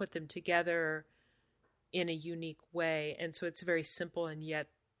and you put them together in a unique way. And so it's very simple, and yet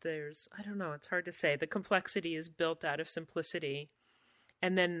there's, I don't know, it's hard to say. The complexity is built out of simplicity.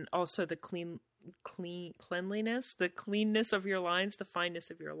 And then also the cleanliness, the cleanness of your lines, the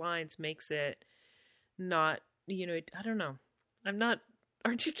fineness of your lines makes it not, you know, I don't know. I'm not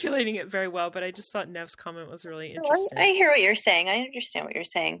articulating it very well, but I just thought Nev's comment was really interesting. I hear what you're saying. I understand what you're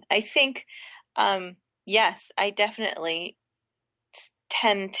saying. I think, yes, I definitely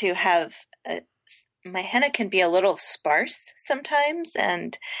tend to have my henna can be a little sparse sometimes,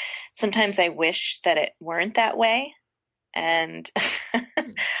 and sometimes I wish that it weren't that way, and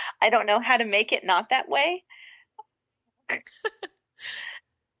I don't know how to make it not that way.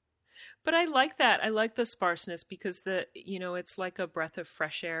 But I like that. I like the sparseness, because you know, it's like a breath of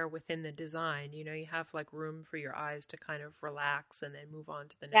fresh air within the design. You know, you have like room for your eyes to kind of relax and then move on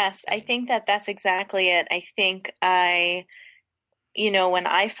to the next Yes, thing. I think that's exactly it. I think you know, when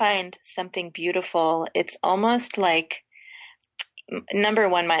I find something beautiful, it's almost like, number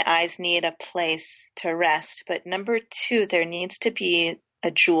one, my eyes need a place to rest. But number two, there needs to be a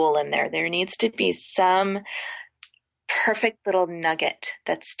jewel in there. There needs to be some perfect little nugget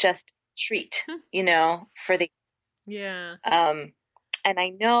that's just a treat, you know, for the, and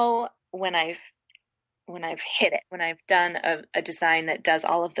I know when I've hit it, when I've done a design that does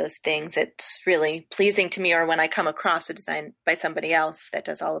all of those things, it's really pleasing to me. Or when I come across a design by somebody else that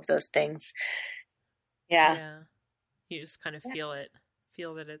does all of those things. Yeah. You just kind of feel it,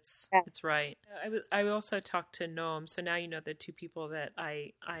 feel that it's right. I also talked to Noam, so now you know the two people that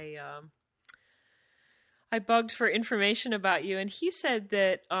I bugged for information about you, and he said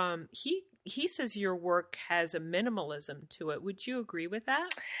that he says your work has a minimalism to it. Would you agree with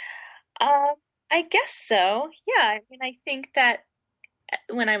that? I guess so. Yeah. I mean, I think that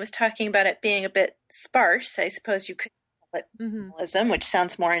when I was talking about it being a bit sparse, I suppose you could call it minimalism, which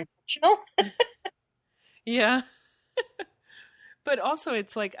sounds more intentional. Yeah. But also,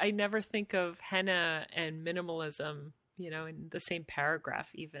 it's like I never think of henna and minimalism, you know, in the same paragraph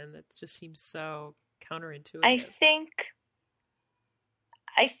even. That just seems so counterintuitive. I think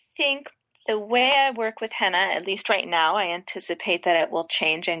the way I work with henna, at least right now, I anticipate that it will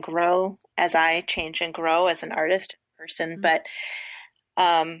change and grow as I change and grow as an artist, person. But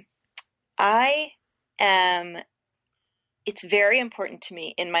it's very important to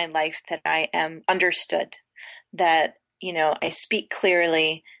me in my life that I am understood, that, you know, I speak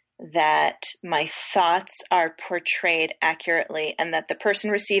clearly, that my thoughts are portrayed accurately, and that the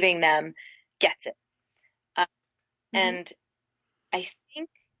person receiving them gets it. And I think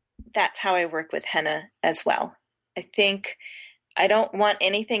that's how I work with henna as well. I think I don't want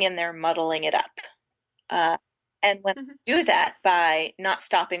anything in there muddling it up. And when I do that by not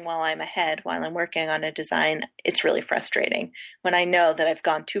stopping while I'm ahead, while I'm working on a design, it's really frustrating when I know that I've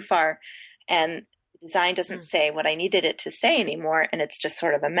gone too far and the design doesn't say what I needed it to say anymore, and it's just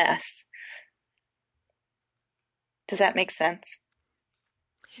sort of a mess. Does that make sense?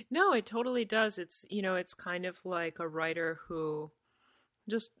 No, it totally does. It's, you know, it's kind of like a writer who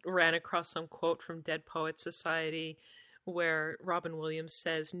just ran across some quote from Dead Poets Society where Robin Williams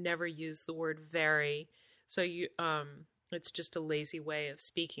says, never use the word very. So it's just a lazy way of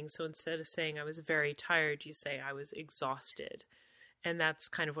speaking. So instead of saying I was very tired, you say I was exhausted. And that's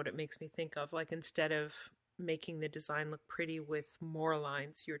kind of what it makes me think of. Like, instead of making the design look pretty with more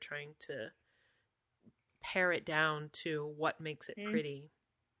lines, you're trying to pare it down to what makes it pretty.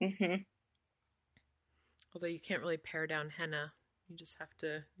 Although you can't really pare down henna. You just have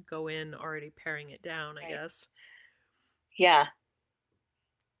to go in already paring it down, I guess. Yeah.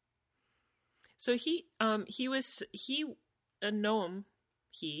 So Noam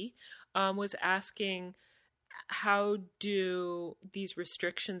was asking, how do these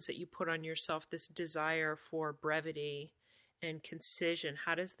restrictions that you put on yourself, this desire for brevity and concision,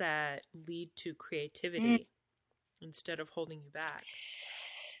 how does that lead to creativity instead of holding you back?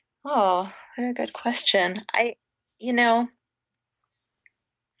 Oh, what a good question. You know,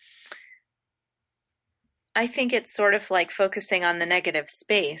 I think it's sort of like focusing on the negative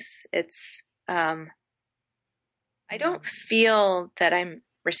space. I don't feel that I'm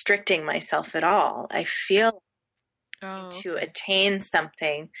restricting myself at all. I feel to attain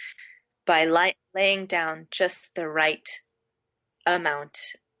something by laying down just the right amount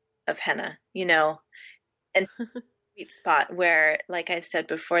of henna, and sweet spot where, like I said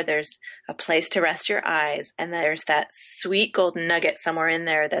before, there's a place to rest your eyes, and there's that sweet golden nugget somewhere in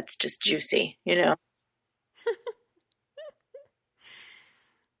there that's just juicy, I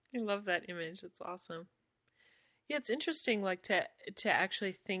love that image. It's awesome. Yeah, it's interesting, like to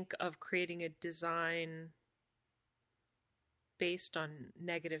actually think of creating a design based on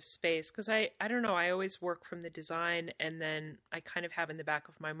negative space, because I don't know, I always work from the design, and then I kind of have in the back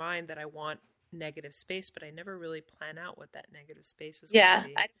of my mind that I want negative space, but I never really plan out what that negative space is going to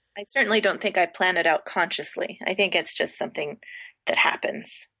be. I certainly don't think I plan it out consciously. I think it's just something that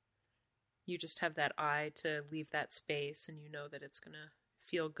happens. You just have that eye to leave that space, and you know that it's going to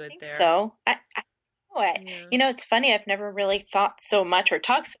feel good there. So it's funny, I've never really thought so much or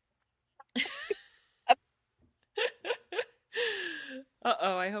talked so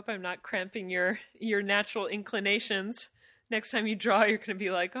Uh-oh, I hope I'm not cramping your natural inclinations. Next time you draw, you're going to be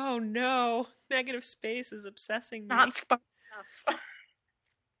like, oh no, negative space is obsessing me. Not spark enough.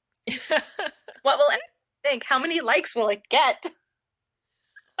 What will it think? How many likes will it get?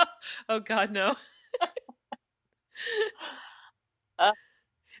 Oh God, no.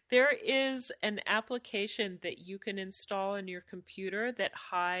 There is an application that you can install in your computer that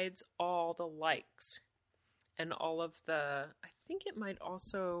hides all the likes and all of the, I think it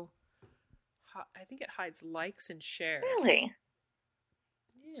hides likes and shares. Really?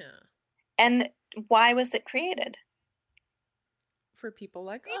 Yeah. And why was it created? For people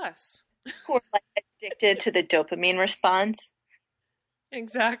like us. Who are like addicted to the dopamine response.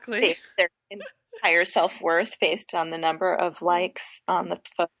 Exactly. Their entire self-worth based on the number of likes on the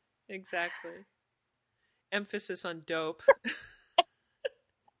photo. Exactly. Emphasis on dope.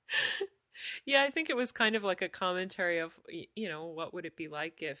 Yeah, I think it was kind of like a commentary of, what would it be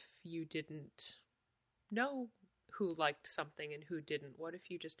like if you didn't know who liked something and who didn't? What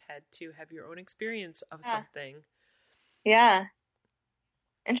if you just had to have your own experience of something? Yeah.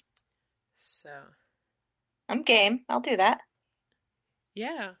 So. I'm game. I'll do that.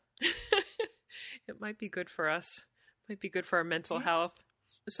 Yeah. It might be good for us. Might be good for our mental health.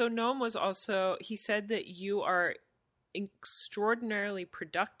 So Noam he said that you are extraordinarily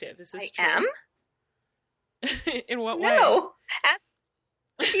productive. Is this true? I am? In what way? No.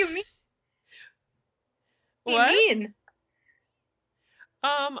 What do you mean? What do you mean?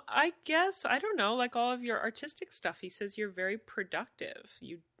 I guess, I don't know, like all of your artistic stuff, he says you're very productive.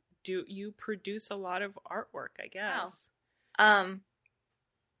 You produce a lot of artwork, I guess. Wow.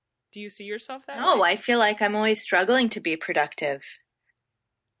 Do you see yourself that way? No, I feel like I'm always struggling to be productive.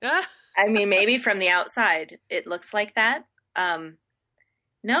 I mean, maybe from the outside it looks like that.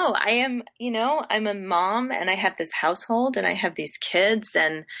 No, I am, I'm a mom, and I have this household, and I have these kids,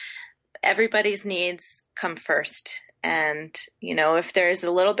 and everybody's needs come first. And, if there's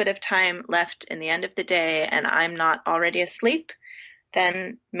a little bit of time left in the end of the day and I'm not already asleep,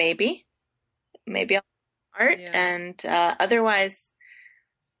 then maybe I'll art. Yeah. And otherwise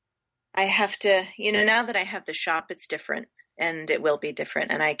I have to, now that I have the shop, it's different. And it will be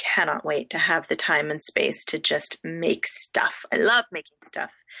different. And I cannot wait to have the time and space to just make stuff. I love making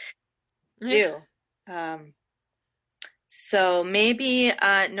stuff. I do. So maybe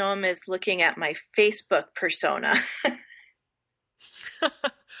Noam is looking at my Facebook persona.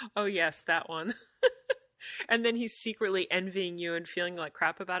 Oh, yes, that one. And then he's secretly envying you and feeling like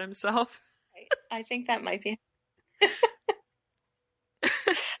crap about himself. I think that might be.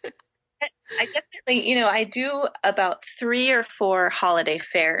 I definitely, I do about 3 or 4 holiday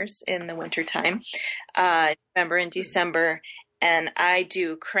fairs in the wintertime, November and December, and I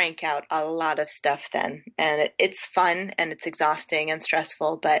do crank out a lot of stuff then. And it's fun and it's exhausting and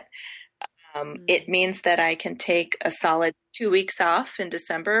stressful, but it means that I can take a solid 2 weeks off in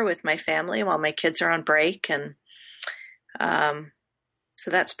December with my family while my kids are on break. And so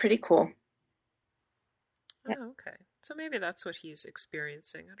that's pretty cool. Oh, okay. So maybe that's what he's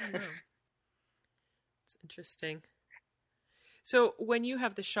experiencing. I don't know. It's interesting. So when you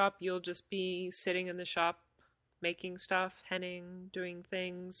have the shop, you'll just be sitting in the shop making stuff, henning, doing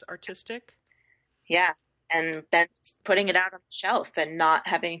things artistic? Yeah. and then just putting it out on the shelf and not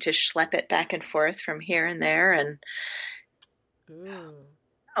having to schlep it back and forth from here and there. And Ooh,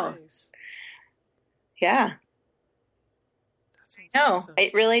 oh, nice. Yeah. No, awesome.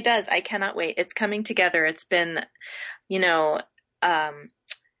 it really does. I cannot wait. It's coming together. It's been,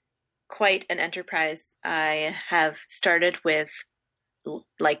 quite an enterprise. I have started with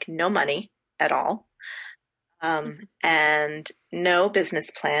like no money at all, and no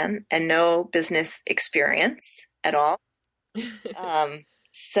business plan and no business experience at all.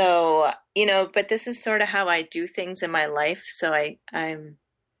 So, but this is sort of how I do things in my life. So I'm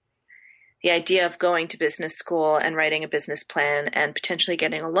the idea of going to business school and writing a business plan and potentially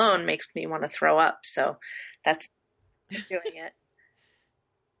getting a loan makes me want to throw up. So that's doing it.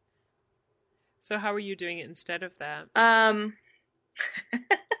 So how are you doing it instead of that?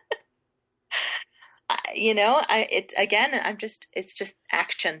 It's just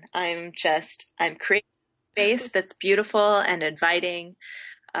action. I'm creating space that's beautiful and inviting.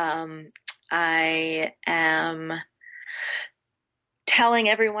 I am telling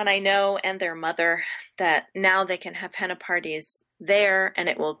everyone I know and their mother that now they can have henna parties there and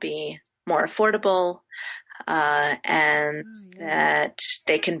it will be more affordable, and that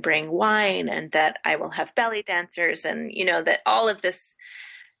they can bring wine and that I will have belly dancers and, that all of this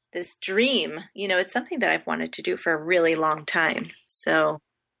dream, it's something that I've wanted to do for a really long time. So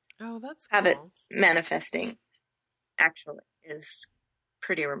that's have cool. it manifesting actually is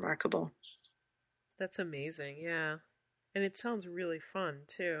pretty remarkable. That's amazing. Yeah. And it sounds really fun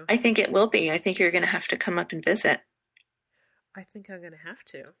too. I think it will be. I think you're going to have to come up and visit. I think I'm going to have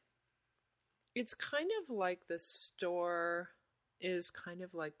to. It's kind of like the store is kind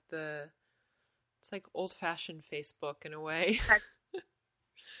of like it's like old-fashioned Facebook in a way.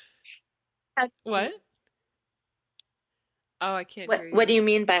 What? Oh, I can't hear you. What do you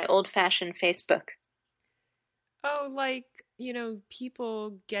mean by old-fashioned Facebook? Oh, like,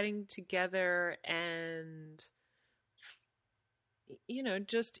 people getting together and,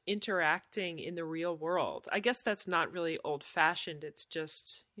 just interacting in the real world. I guess that's not really old-fashioned. It's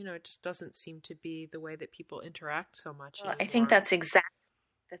just, it just doesn't seem to be the way that people interact so much anymore. I think that's exactly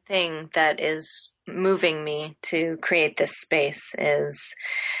the thing that is moving me to create this space is,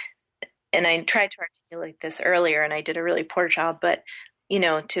 and I tried to articulate this earlier and I did a really poor job, but,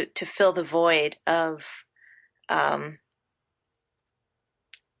 to fill the void of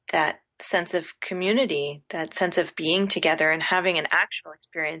that sense of community, that sense of being together and having an actual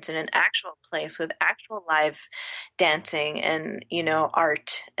experience in an actual place with actual live dancing and,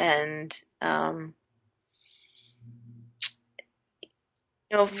 art and,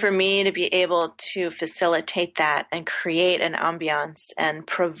 for me to be able to facilitate that and create an ambiance and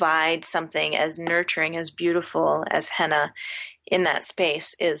provide something as nurturing, as beautiful as henna in that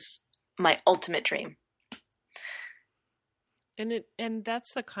space is my ultimate dream. And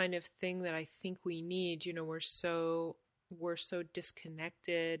that's the kind of thing that I think we need. We're so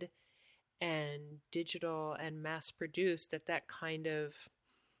disconnected and digital and mass produced that kind of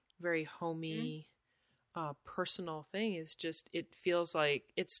very homey, personal thing is just, it feels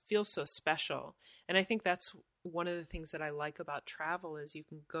so special. And I think that's one of the things that I like about travel is you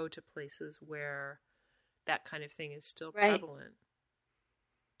can go to places where that kind of thing is still prevalent.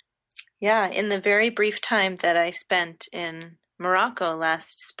 Yeah, in the very brief time that I spent in Morocco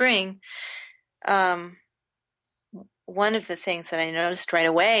last spring, one of the things that I noticed right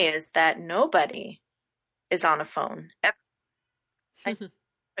away is that nobody is on a phone ever.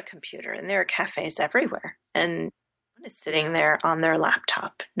 A computer, and there are cafes everywhere, and no one is sitting there on their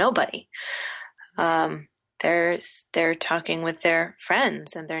laptop. Nobody. They're talking with their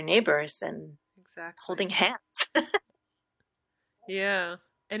friends and their neighbors and holding hands. Yeah.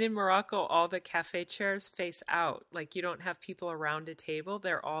 And in Morocco, all the cafe chairs face out. Like, you don't have people around a table.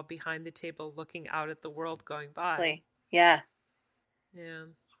 They're all behind the table looking out at the world going by. Yeah. Yeah.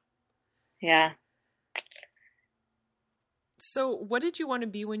 Yeah. So what did you want to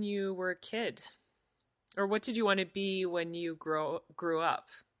be when you were a kid? Or what did you want to be when you grew up?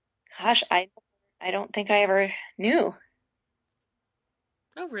 Gosh, I don't think I ever knew.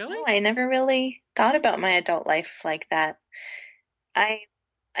 Oh, really? No, I never really thought about my adult life like that.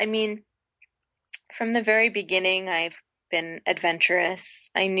 I mean, from the very beginning, I've been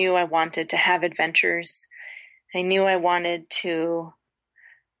adventurous. I knew I wanted to have adventures. I knew I wanted to,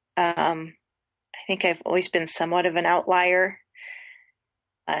 I think I've always been somewhat of an outlier.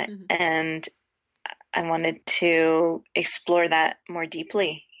 And I wanted to explore that more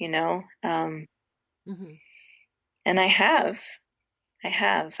deeply, And I have.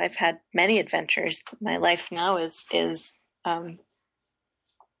 I've had many adventures. My life now is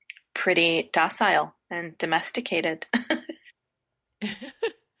pretty docile and domesticated.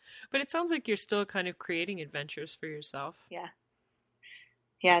 But it sounds like you're still kind of creating adventures for yourself. Yeah.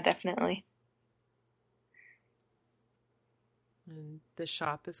 Yeah, definitely. And the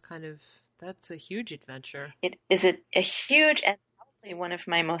shop is that's a huge adventure. It is a huge and probably one of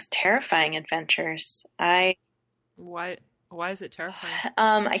my most terrifying adventures. Why is it terrifying?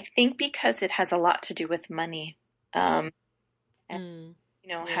 I think because it has a lot to do with money. And,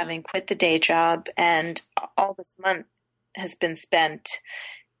 having quit the day job and all this month has been spent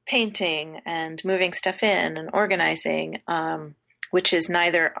painting and moving stuff in and organizing, which is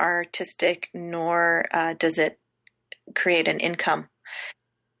neither artistic nor does it create an income.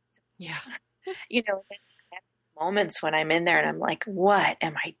 Yeah. Moments when I'm in there and I'm like, what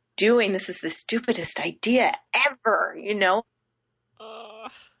am I doing? This is the stupidest idea ever,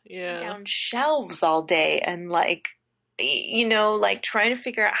 Yeah. Down shelves all day and trying to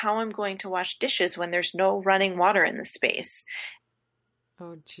figure out how I'm going to wash dishes when there's no running water in the space.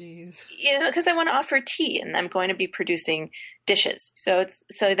 Oh, geez. Because I want to offer tea and I'm going to be producing dishes. So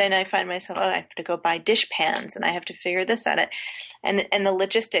then I find myself, I have to go buy dish pans and I have to figure this out. And the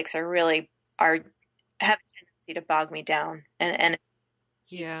logistics have a tendency to bog me down and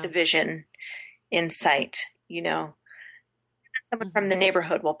the vision in sight, Someone from the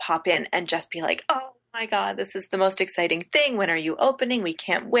neighborhood will pop in and just be like, oh my God, this is the most exciting thing. When are you opening? We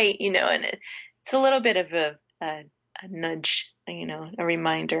can't wait, and it's a little bit of a nudge, a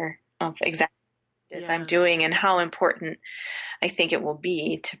reminder of exactly what it is I'm doing and how important I think it will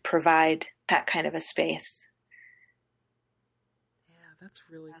be to provide that kind of a space. Yeah, that's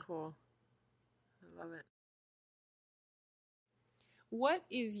really cool. I love it. What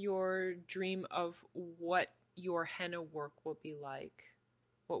is your dream of what your henna work will be like?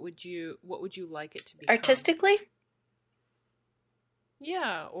 What would you like it to be? Artistically?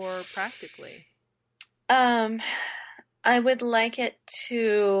 Yeah, or practically. I would like it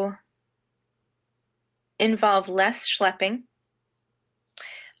to involve less schlepping.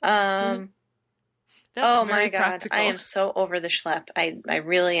 That's oh very my God, practical. I am so over the schlep. I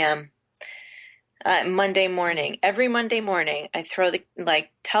really am. Monday morning, every Monday morning, I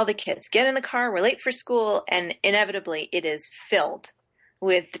tell the kids, get in the car, we're late for school, and inevitably it is filled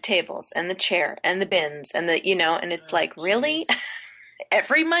with the tables and the chair and the bins and and it's really?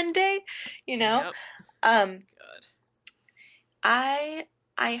 Every Monday, Yep. Good. I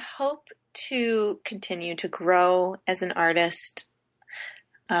hope to continue to grow as an artist.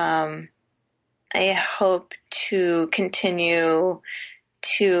 I hope to continue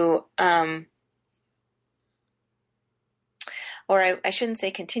to I shouldn't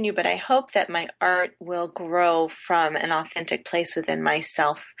say continue, but I hope that my art will grow from an authentic place within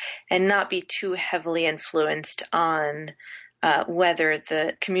myself and not be too heavily influenced on whether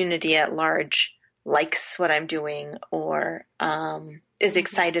the community at large likes what I'm doing or is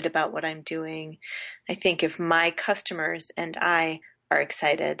excited about what I'm doing. I think if my customers and I are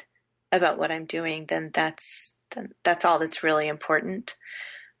excited about what I'm doing, then that's all that's really important.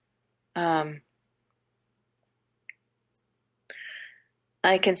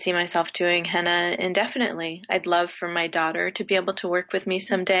 I can see myself doing henna indefinitely. I'd love for my daughter to be able to work with me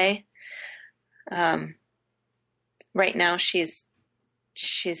someday. Right now, she's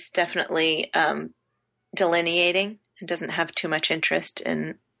definitely delineating and doesn't have too much interest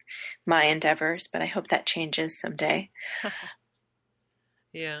in my endeavors, but I hope that changes someday.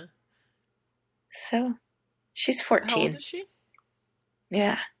 Yeah. So, she's 14. How old is she?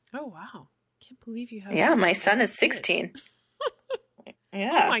 Yeah. Oh, wow. Can't believe you have. Yeah, my son is 16.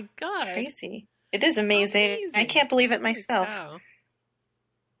 Yeah. Oh my God. Crazy. It is amazing. I can't believe it myself. Wow.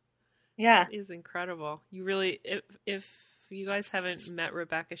 Yeah. It is incredible. You really, if you guys haven't met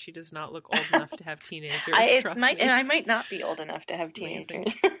Rebecca, she does not look old enough to have teenagers. And I might not be old enough to have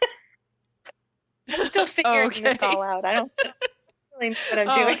teenagers. I'm still figuring this all out. I don't really know what I'm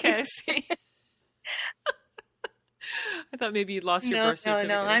doing. Okay, I see. I thought maybe you lost your birth certificate.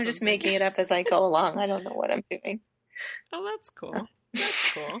 No, I'm just making it up as I go along. I don't know what I'm doing. Oh, that's cool.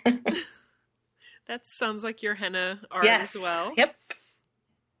 That's cool. That sounds like your henna art as well. Yep.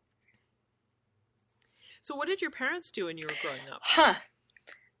 So what did your parents do when you were growing up?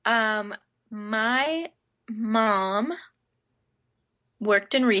 My mom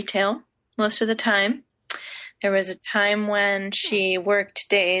worked in retail most of the time. There was a time when she worked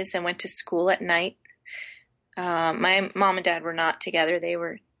days and went to school at night. My mom and dad were not together.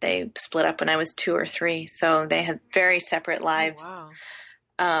 They split up when I was 2 or 3, so they had very separate lives. Oh,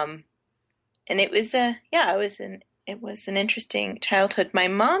 wow. And it was an interesting childhood. My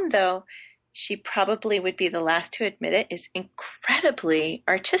mom, though, she probably would be the last to admit it, is incredibly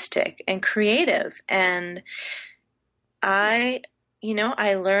artistic and creative. And I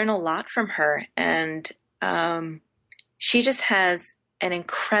learn a lot from her. And she just has an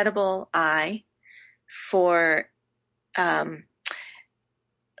incredible eye for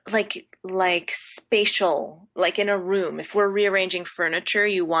like spatial, like in a room. If we're rearranging furniture,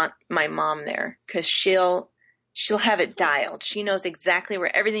 you want my mom there because she'll have it dialed. She knows exactly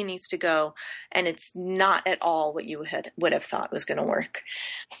where everything needs to go, and it's not at all what you would have thought was going to work.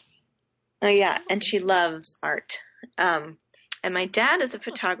 Oh yeah, and she loves art. And my dad is a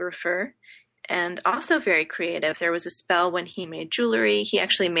photographer and also very creative. There was a spell when he made jewelry. He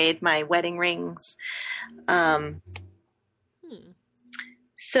actually made my wedding rings.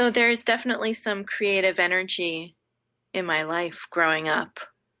 So there's definitely some creative energy in my life growing up,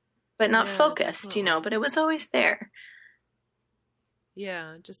 but not focused, definitely. But it was always there.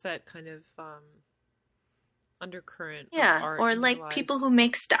 Yeah, just that kind of undercurrent. Yeah, of art or like people who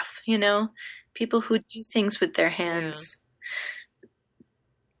make stuff, people who do things with their hands.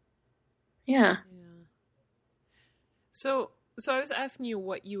 Yeah. So I was asking you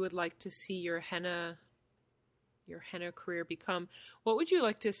what you would like to see your henna career become. What would you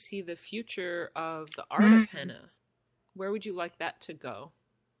like to see the future of the art of henna? Where would you like that to go?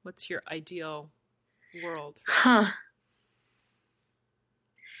 What's your ideal world?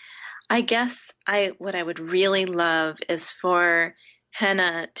 I guess what I would really love is for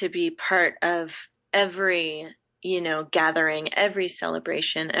henna to be part of every, gathering, every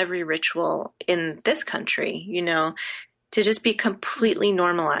celebration, every ritual in this country, to just be completely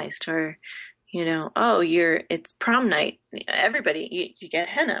normalized. Or it's prom night. Everybody, you get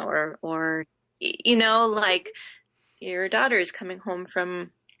henna, or like your daughter is coming home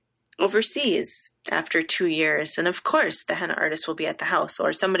from overseas after 2 years, and of course the henna artist will be at the house,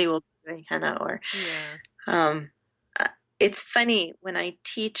 or somebody will be doing henna. Or it's funny when I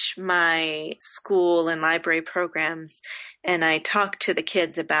teach my school and library programs, and I talk to the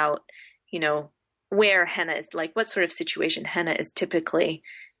kids about where henna is, like what sort of situation henna is typically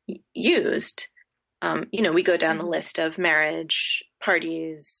used. We go down the list of marriage,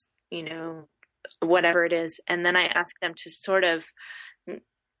 parties, whatever it is. And then I ask them to sort of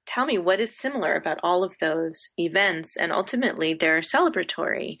tell me what is similar about all of those events. And ultimately they're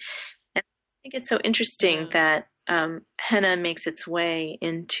celebratory. And I think it's so interesting that henna makes its way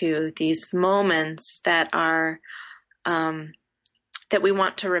into these moments that are, that we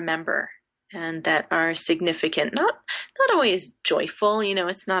want to remember, and that are significant, not always joyful,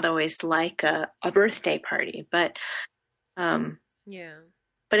 it's not always like a birthday party, but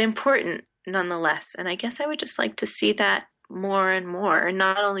but important nonetheless. And I guess I would just like to see that more and more,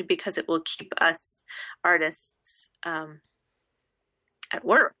 not only because it will keep us artists at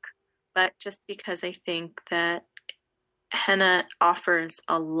work, but just because I think that henna offers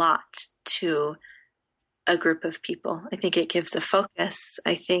a lot to a group of people. I think it gives a focus.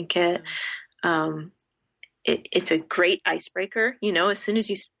 I think it's a great icebreaker. As soon as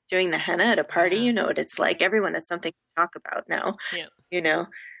you start doing the henna at a party, it's like everyone has something to talk about now.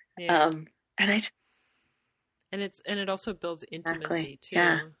 And it also builds intimacy too.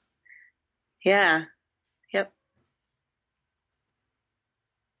 Yeah. Yep.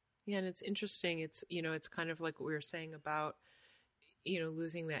 Yeah, and it's interesting. It's it's kind of like what we were saying about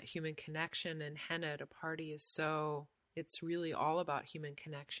losing that human connection, and henna at a party it's really all about human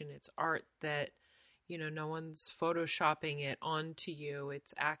connection. It's art that no one's photoshopping it onto you.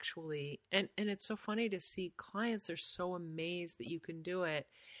 It's actually, and it's so funny to see clients, they're so amazed that you can do it.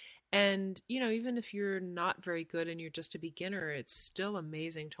 And, even if you're not very good and you're just a beginner, it's still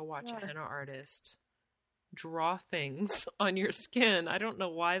amazing to watch a henna artist draw things on your skin. I don't know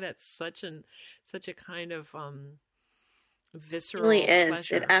why that's such a kind of visceral pleasure. It really is.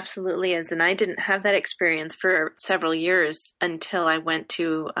 Pleasure. It absolutely is. And I didn't have that experience for several years until I went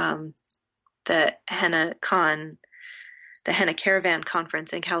to the Henna Caravan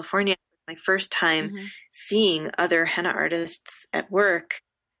conference in California. It was my first time seeing other henna artists at work.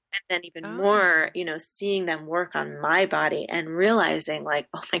 And then even more, seeing them work on my body and realizing like,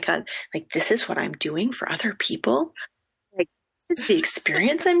 oh my God, like this is what I'm doing for other people. Like this is the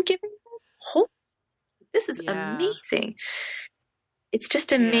experience I'm giving them. This is amazing. It's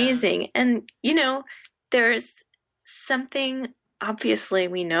just amazing. And, there's something, obviously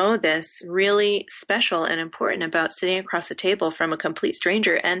we know this, really special and important about sitting across the table from a complete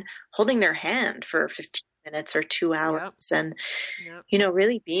stranger and holding their hand for 15 minutes or 2 hours and,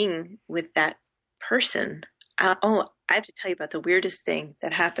 really being with that person. I have to tell you about the weirdest thing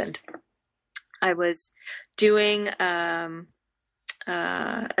that happened. I was doing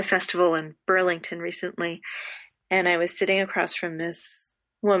a festival in Burlington recently, and I was sitting across from this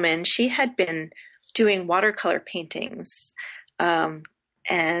woman. She had been doing watercolor paintings,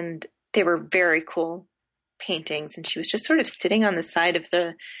 and they were very cool paintings. And she was just sort of sitting on the side of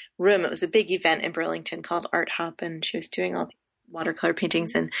the room. It was a big event in Burlington called Art Hop, and she was doing all these watercolor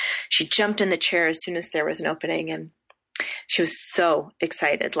paintings. And she jumped in the chair as soon as there was an opening, and she was so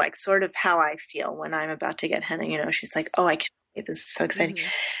excited, like sort of how I feel when I'm about to get henna. You know, she's like, "Oh, I can't wait! This is so exciting!"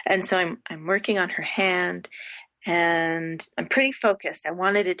 Mm-hmm. And so I'm working on her hand, and I'm pretty focused. I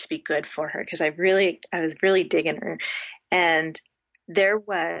wanted it to be good for her because I was really digging her. And there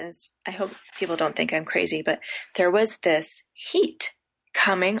was, I hope people don't think I'm crazy, but there was this heat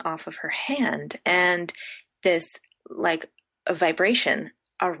coming off of her hand, and this like a vibration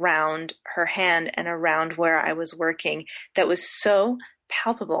around her hand and around where I was working that was so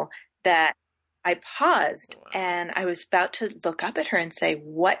palpable that I paused. Wow. And I was about to look up at her and say,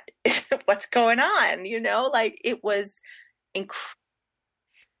 what's going on? You know, like it was incredible.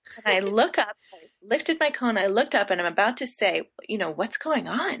 And I look up, I lifted my cone, I looked up, and I'm about to say, you know, what's going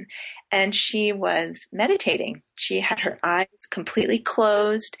on? And she was meditating. She had her eyes completely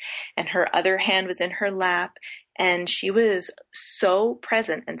closed and her other hand was in her lap. And she was so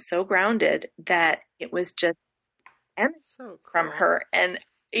present and so grounded that it was just so cool from her. And,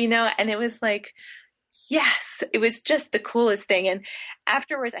 you know, and it was like, yes, it was just the coolest thing. And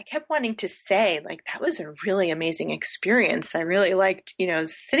afterwards, I kept wanting to say, like, that was a really amazing experience. I really liked, you know,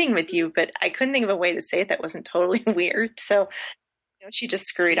 sitting with you, but I couldn't think of a way to say it that wasn't totally weird. So, you know, she just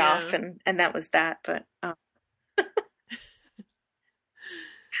scurried off, and that was that. But wow.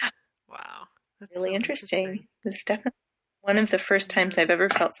 That's really so interesting. It's definitely one of the first times I've ever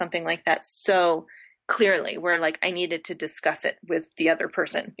felt something like that so clearly, where like I needed to discuss it with the other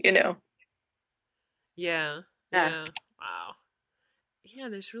person, you know? Yeah. Wow. Yeah,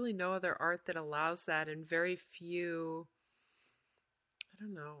 there's really no other art that allows that, and very few, I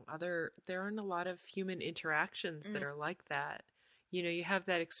don't know, there aren't a lot of human interactions that are like that. You know, you have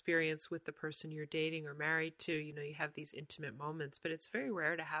that experience with the person you're dating or married to, you know, you have these intimate moments, but it's very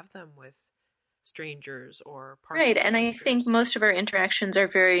rare to have them with strangers or right. And strangers. I think most of our interactions are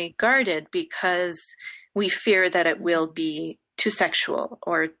very guarded because we fear that it will be too sexual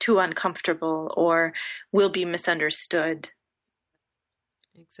or too uncomfortable or will be misunderstood.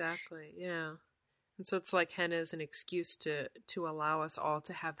 Exactly. Yeah. And so it's like henna is an excuse to allow us all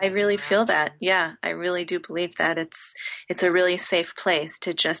to have that I really feel that. Yeah, I really do believe that it's a really safe place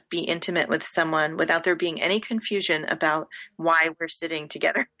to just be intimate with someone without there being any confusion about why we're sitting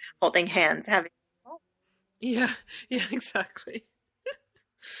together, holding hands, having. Yeah, exactly.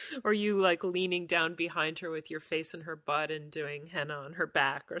 Or you like leaning down behind her with your face in her butt and doing henna on her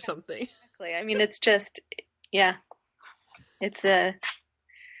back or something. Exactly. I mean, it's just, yeah, it's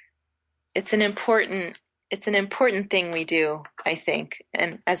an important thing we do, I think.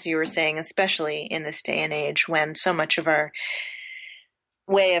 And as you were saying, especially in this day and age when so much of our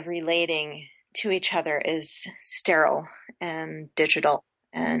way of relating to each other is sterile and digital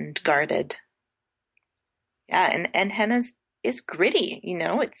and guarded. Yeah, and henna is gritty, you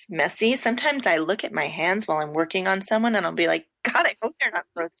know, it's messy. Sometimes I look at my hands while I'm working on someone and I'll be like, God, I hope they're not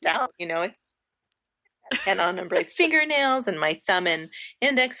grossed out, you know, it's henna on my fingernails, and my thumb and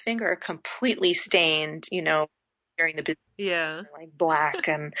index finger are completely stained, you know, during the business. Yeah. Like black,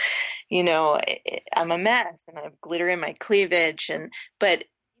 and, you know, I'm a mess, and I have glitter in my cleavage, but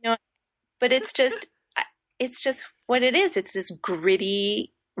it's just what it is. It's this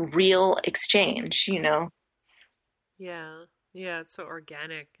gritty, real exchange, you know? Yeah. Yeah. It's so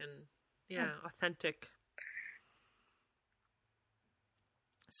organic and authentic.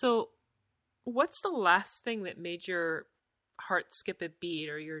 So, what's the last thing that made your heart skip a beat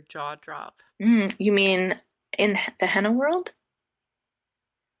or your jaw drop? You mean in the henna world?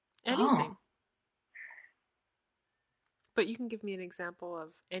 Anything. Oh. But you can give me an example of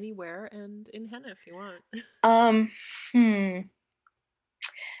anywhere and in henna if you want.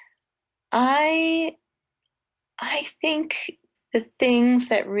 I think the things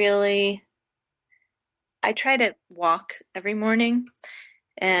that really, I try to walk every morning.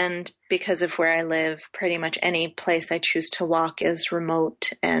 And because of where I live, pretty much any place I choose to walk is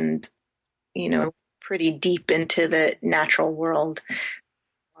remote and, you know, pretty deep into the natural world.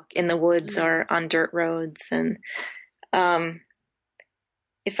 Walk in the woods or on dirt roads. And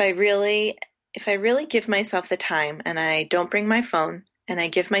if I really give myself the time and I don't bring my phone and I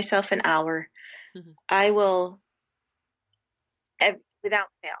give myself an hour, I will, without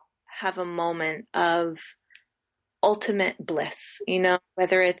fail, have a moment of ultimate bliss, you know,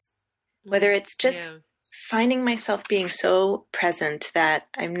 whether it's just finding myself being so present that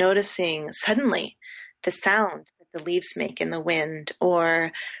I'm noticing suddenly the sound that the leaves make in the wind,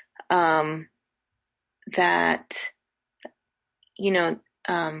 or that, you know,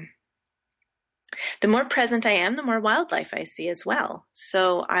 the more present I am, the more wildlife I see as well.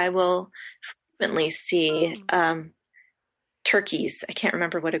 So I will frequently see turkeys. I can't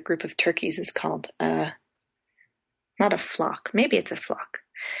remember what a group of turkeys is called. Not a flock. Maybe it's a flock.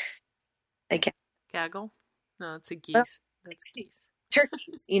 Again. Gaggle? No, it's a geese. That's geese.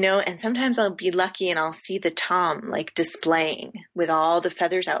 Turkeys, and sometimes I'll be lucky and I'll see the tom like displaying with all the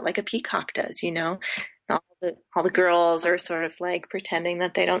feathers out like a peacock does, all the girls are sort of like pretending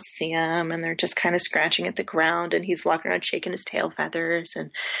that they don't see him, and they're just kind of scratching at the ground, and he's walking around shaking his tail feathers. And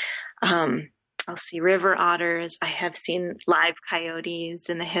I'll see river otters. I have seen live coyotes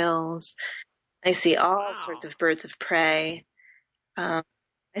in the hills. I see all sorts of birds of prey. I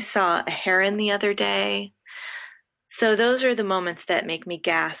saw a heron the other day. So those are the moments that make me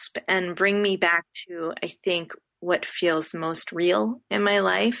gasp and bring me back to, I think, what feels most real in my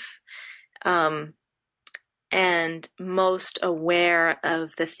life, and most aware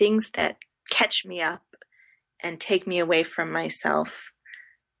of the things that catch me up and take me away from myself.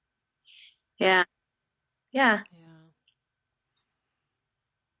 Yeah. And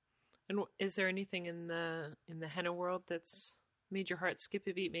is there anything in the henna world that's made your heart skip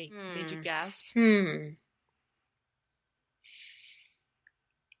a beat, made you gasp?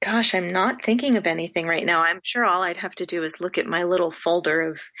 Gosh, I'm not thinking of anything right now. I'm sure all I'd have to do is look at my little folder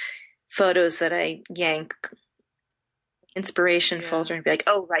of photos that I yank, inspiration folder, and be like,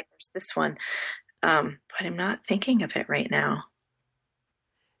 oh, right, there's this one. But I'm not thinking of it right now.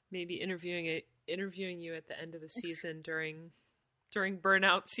 Maybe interviewing you at the end of the season during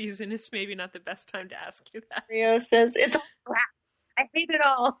burnout season is maybe not the best time to ask you that. Rio says, it's all crap. I hate it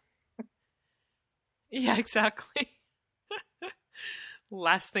all. Yeah, exactly.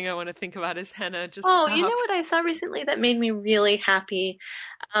 Last thing I want to think about is henna. Just stop. You know what I saw recently that made me really happy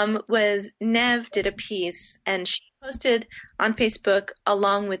was Nev did a piece, and she posted on Facebook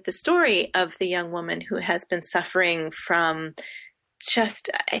along with the story of the young woman who has been suffering from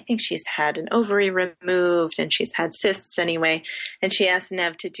I think she's had an ovary removed and she's had cysts anyway. And she asked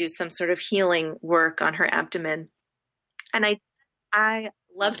Nev to do some sort of healing work on her abdomen. And I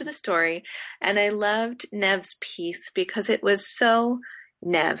loved the story, and I loved Nev's piece because it was so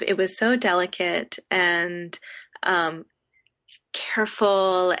Nev. It was so delicate and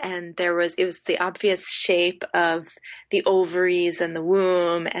careful, and it was the obvious shape of the ovaries and the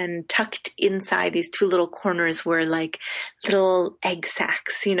womb, and tucked inside these two little corners were like little egg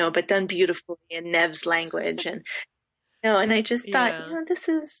sacs, but done beautifully in Nev's language. And and I just thought, this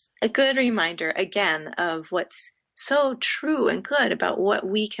is a good reminder again of what's so true and good about what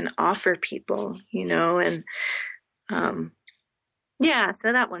we can offer people, and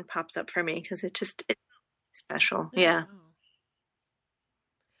so that one pops up for me because it's special. Yeah.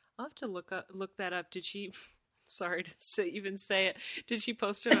 I'll have to look that up. Did she, sorry to even say it, did she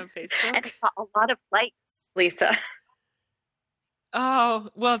post it on Facebook? And a lot of likes, Lisa. Oh,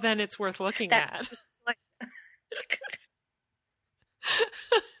 well then it's worth looking at.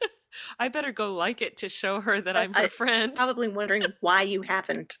 I better go like it to show her that I'm her friend. Probably wondering why you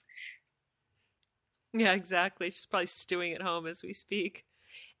haven't. Yeah, exactly. She's probably stewing at home as we speak.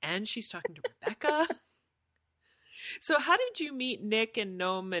 And she's talking to Rebecca. So how did you meet Nick and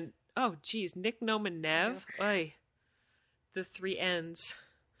Noam and... Oh, geez. Nick, Noam, and Nev? Oy. The three N's.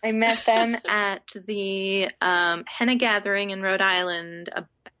 I met them at the henna gathering in Rhode Island about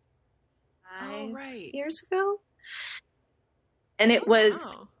 5 years ago. And it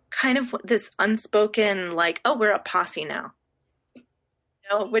was kind of this unspoken, like, oh, we're a posse now.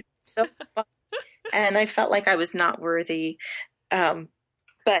 Which is so fun. And I felt like I was not worthy.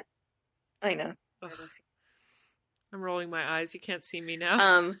 But I know. Ugh. I'm rolling my eyes. You can't see me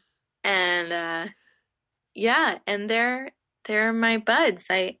now. And they're my buds.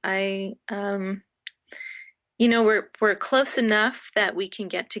 We're close enough that we can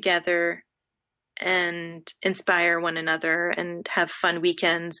get together and inspire one another and have fun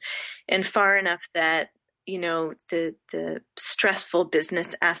weekends, and far enough that, the stressful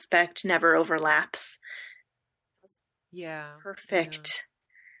business aspect never overlaps. Yeah. Perfect.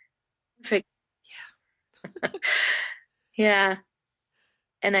 Yeah. Yeah.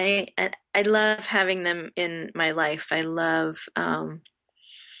 And I love having them in my life. I love,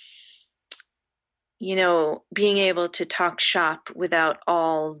 being able to talk shop without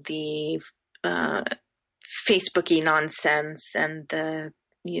all the Facebooky nonsense and the,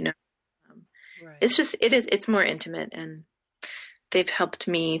 right. it's more intimate, and they've helped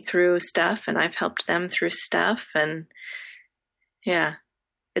me through stuff, and I've helped them through stuff, and yeah,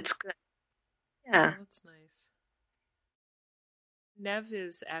 it's good. Yeah. Oh, that's nice. Nev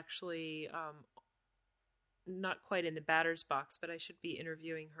is actually not quite in the batter's box, but I should be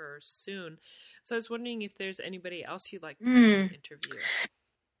interviewing her soon. So I was wondering if there's anybody else you'd like to see me interview.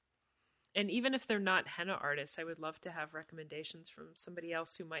 And even if they're not henna artists, I would love to have recommendations from somebody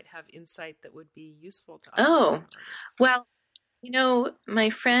else who might have insight that would be useful to us. Oh, well, my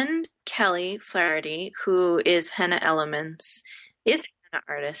friend Kelly Flaherty, who is Henna Elements, is a henna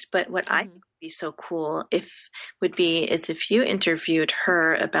artist, but what I think would be so cool is if you interviewed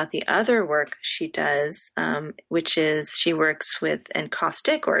her about the other work she does, which is she works with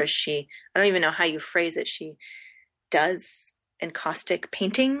encaustic, or I don't even know how you phrase it. She does encaustic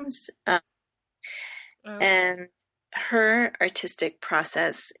paintings. And her artistic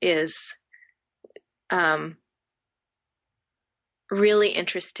process is really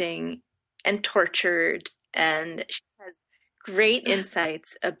interesting and tortured, and she has great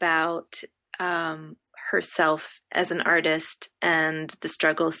insights about herself as an artist and the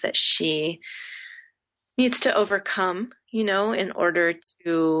struggles that she needs to overcome, in order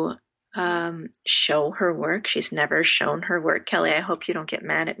to show her work. She's never shown her work. Kelly, I hope you don't get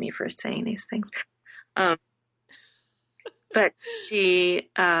mad at me for saying these things. But she's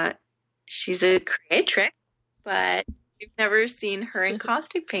a creatrix, but you've never seen her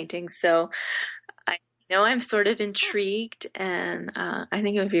encaustic paintings. So I'm sort of intrigued, and I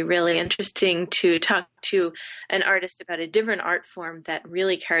think it would be really interesting to talk to an artist about a different art form that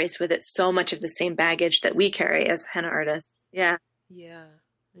really carries with it so much of the same baggage that we carry as henna artists. Yeah. Yeah.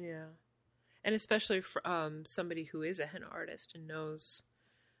 Yeah. And especially for somebody who is a henna artist and knows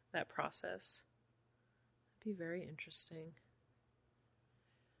that process. It'd be very interesting.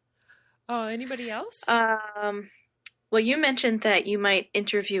 Oh, anybody else? Well, you mentioned that you might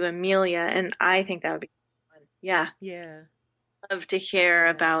interview Amelia, and I think that would be fun. Yeah. Yeah. Love to hear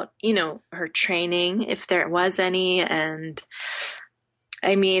about, her training, if there was any. And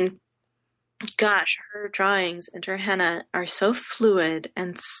I mean, gosh, her drawings and her henna are so fluid,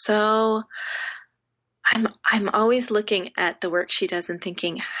 and so I'm always looking at the work she does and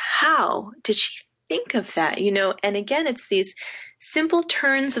thinking, how did she think of that? And again, it's these simple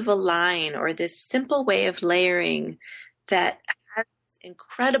turns of a line or this simple way of layering that has this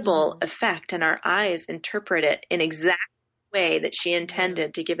incredible effect, and our eyes interpret it in exact way that she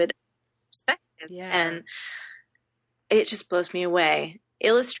intended to give it perspective. Yeah. And it just blows me away.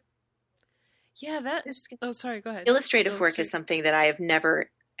 Sorry, go ahead. Illustrative work is something that I have never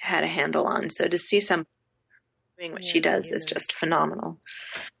had a handle on. So to see somebody doing what she does is just phenomenal.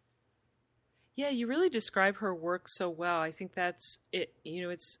 Yeah, you really describe her work so well. I think that's it.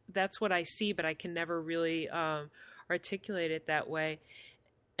 That's what I see, but I can never really articulate it that way.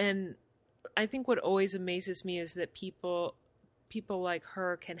 And I think what always amazes me is that people like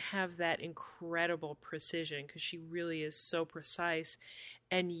her can have that incredible precision, because she really is so precise,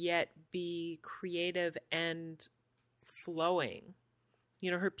 and yet be creative and flowing.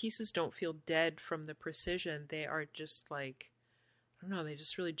 Her pieces don't feel dead from the precision. They are just like, I don't know, they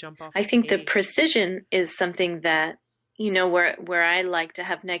just really jump off. I think the precision is something that, where I like to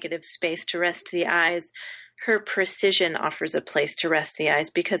have negative space to rest the eyes, her precision offers a place to rest the eyes,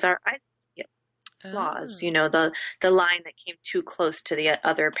 because our eyes get flaws, the line that came too close to the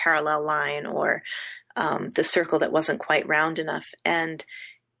other parallel line, or the circle that wasn't quite round enough. And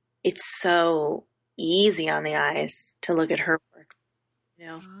it's so easy on the eyes to look at her work.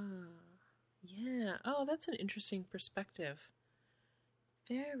 Yeah. Oh, that's an interesting perspective.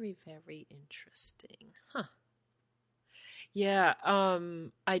 Very, very interesting. Huh. Yeah,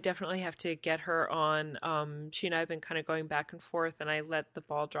 I definitely have to get her on. She and I have been kind of going back and forth, and I let the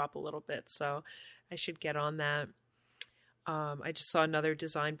ball drop a little bit, so I should get on that. I just saw another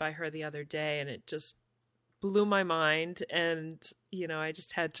design by her the other day, and it just blew my mind, and, I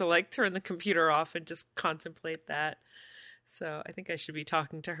just had to, turn the computer off and just contemplate that. So I think I should be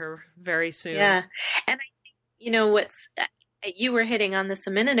talking to her very soon. Yeah, and I think, you were hitting on this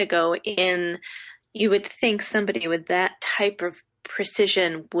a minute ago, you would think somebody with that type of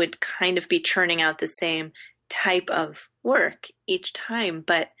precision would kind of be churning out the same type of work each time,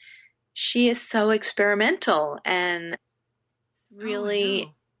 but she is so experimental, and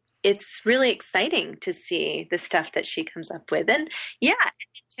it's really exciting to see the stuff that she comes up with. And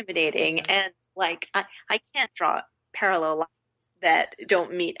intimidating, and I can't draw parallel lines that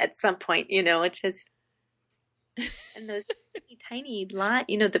don't meet at some point, it's just, and those tiny line,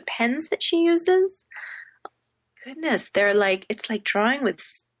 the pens that she uses, oh, goodness, they're it's like drawing with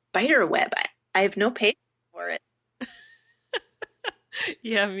spider web. I have no patience for it.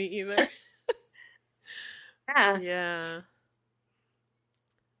 Yeah, me either. Yeah. Yeah.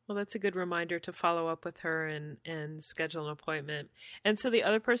 Well, that's a good reminder to follow up with her and schedule an appointment. And so the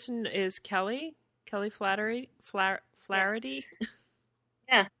other person is Kelly Flaherty. Flaherty.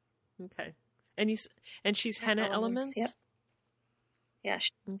 Yeah. Okay. And she's Henna Elements. Yep. Yeah.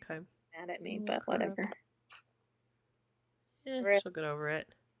 She's okay. Mad at me, but whatever. Yeah, she'll get over it.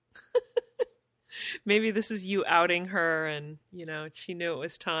 Maybe this is you outing her, and she knew it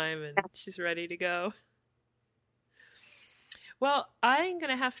was time, and she's ready to go. Well, I'm going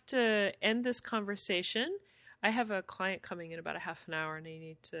to have to end this conversation. I have a client coming in about a half an hour, and I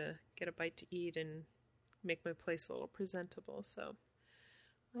need to get a bite to eat and make my place a little presentable. So,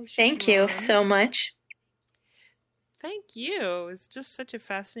 thank you so much. Thank you. It was just such a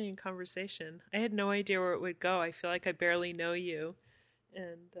fascinating conversation. I had no idea where it would go. I feel like I barely know you,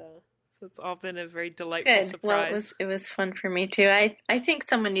 and so it's all been a very delightful surprise. Well, it was fun for me too. I think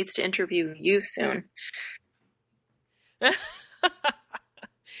someone needs to interview you soon.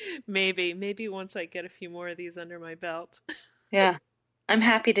 Maybe once I get a few more of these under my belt. Yeah, I'm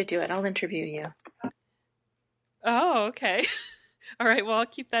happy to do it. I'll interview you. Oh, okay. All right. Well, I'll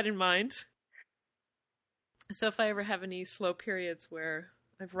keep that in mind. So if I ever have any slow periods where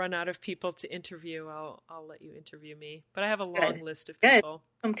I've run out of people to interview, I'll let you interview me. But I have a long list of people.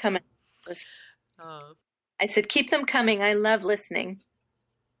 I'm coming. I said, keep them coming. I love listening.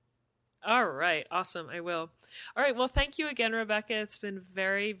 All right. Awesome. I will. All right. Well, thank you again, Rebecca. It's been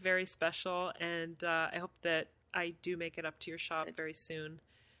very, very special. And I hope that I do make it up to your shop very soon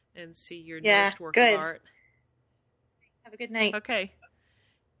and see your newest work of art. Have a good night. Okay.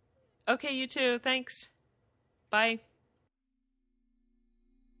 Okay, you too. Thanks. Bye.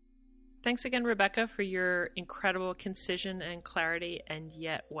 Thanks again, Rebecca, for your incredible concision and clarity and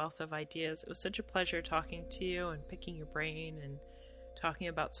yet wealth of ideas. It was such a pleasure talking to you and picking your brain and talking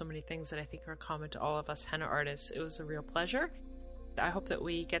about so many things that I think are common to all of us henna artists. It was a real pleasure. I hope that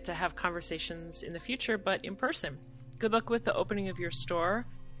we get to have conversations in the future, but in person. Good luck with the opening of your store.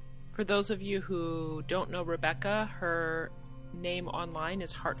 For those of you who don't know Rebecca, her name online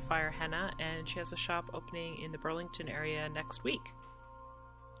is Heartfire Henna, and she has a shop opening in the Burlington area next week.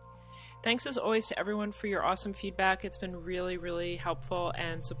 Thanks as always to everyone for your awesome feedback. It's been really, really helpful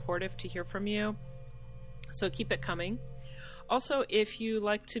and supportive to hear from you. So keep it coming. Also, if you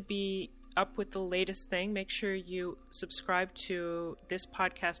like to be up with the latest thing, make sure you subscribe to this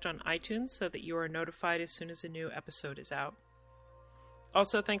podcast on iTunes so that you are notified as soon as a new episode is out.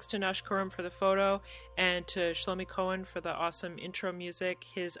 Also, thanks to Nash Kurum for the photo and to Shlomi Cohen for the awesome intro music.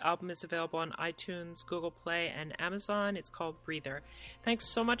 His album is available on iTunes, Google Play, and Amazon. It's called Breather. Thanks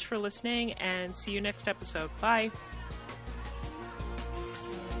so much for listening, and see you next episode. Bye.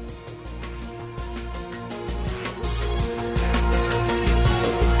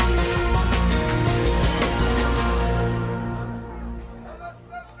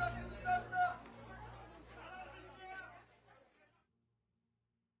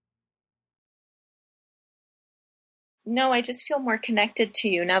 No, I just feel more connected to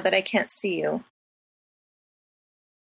you now that I can't see you.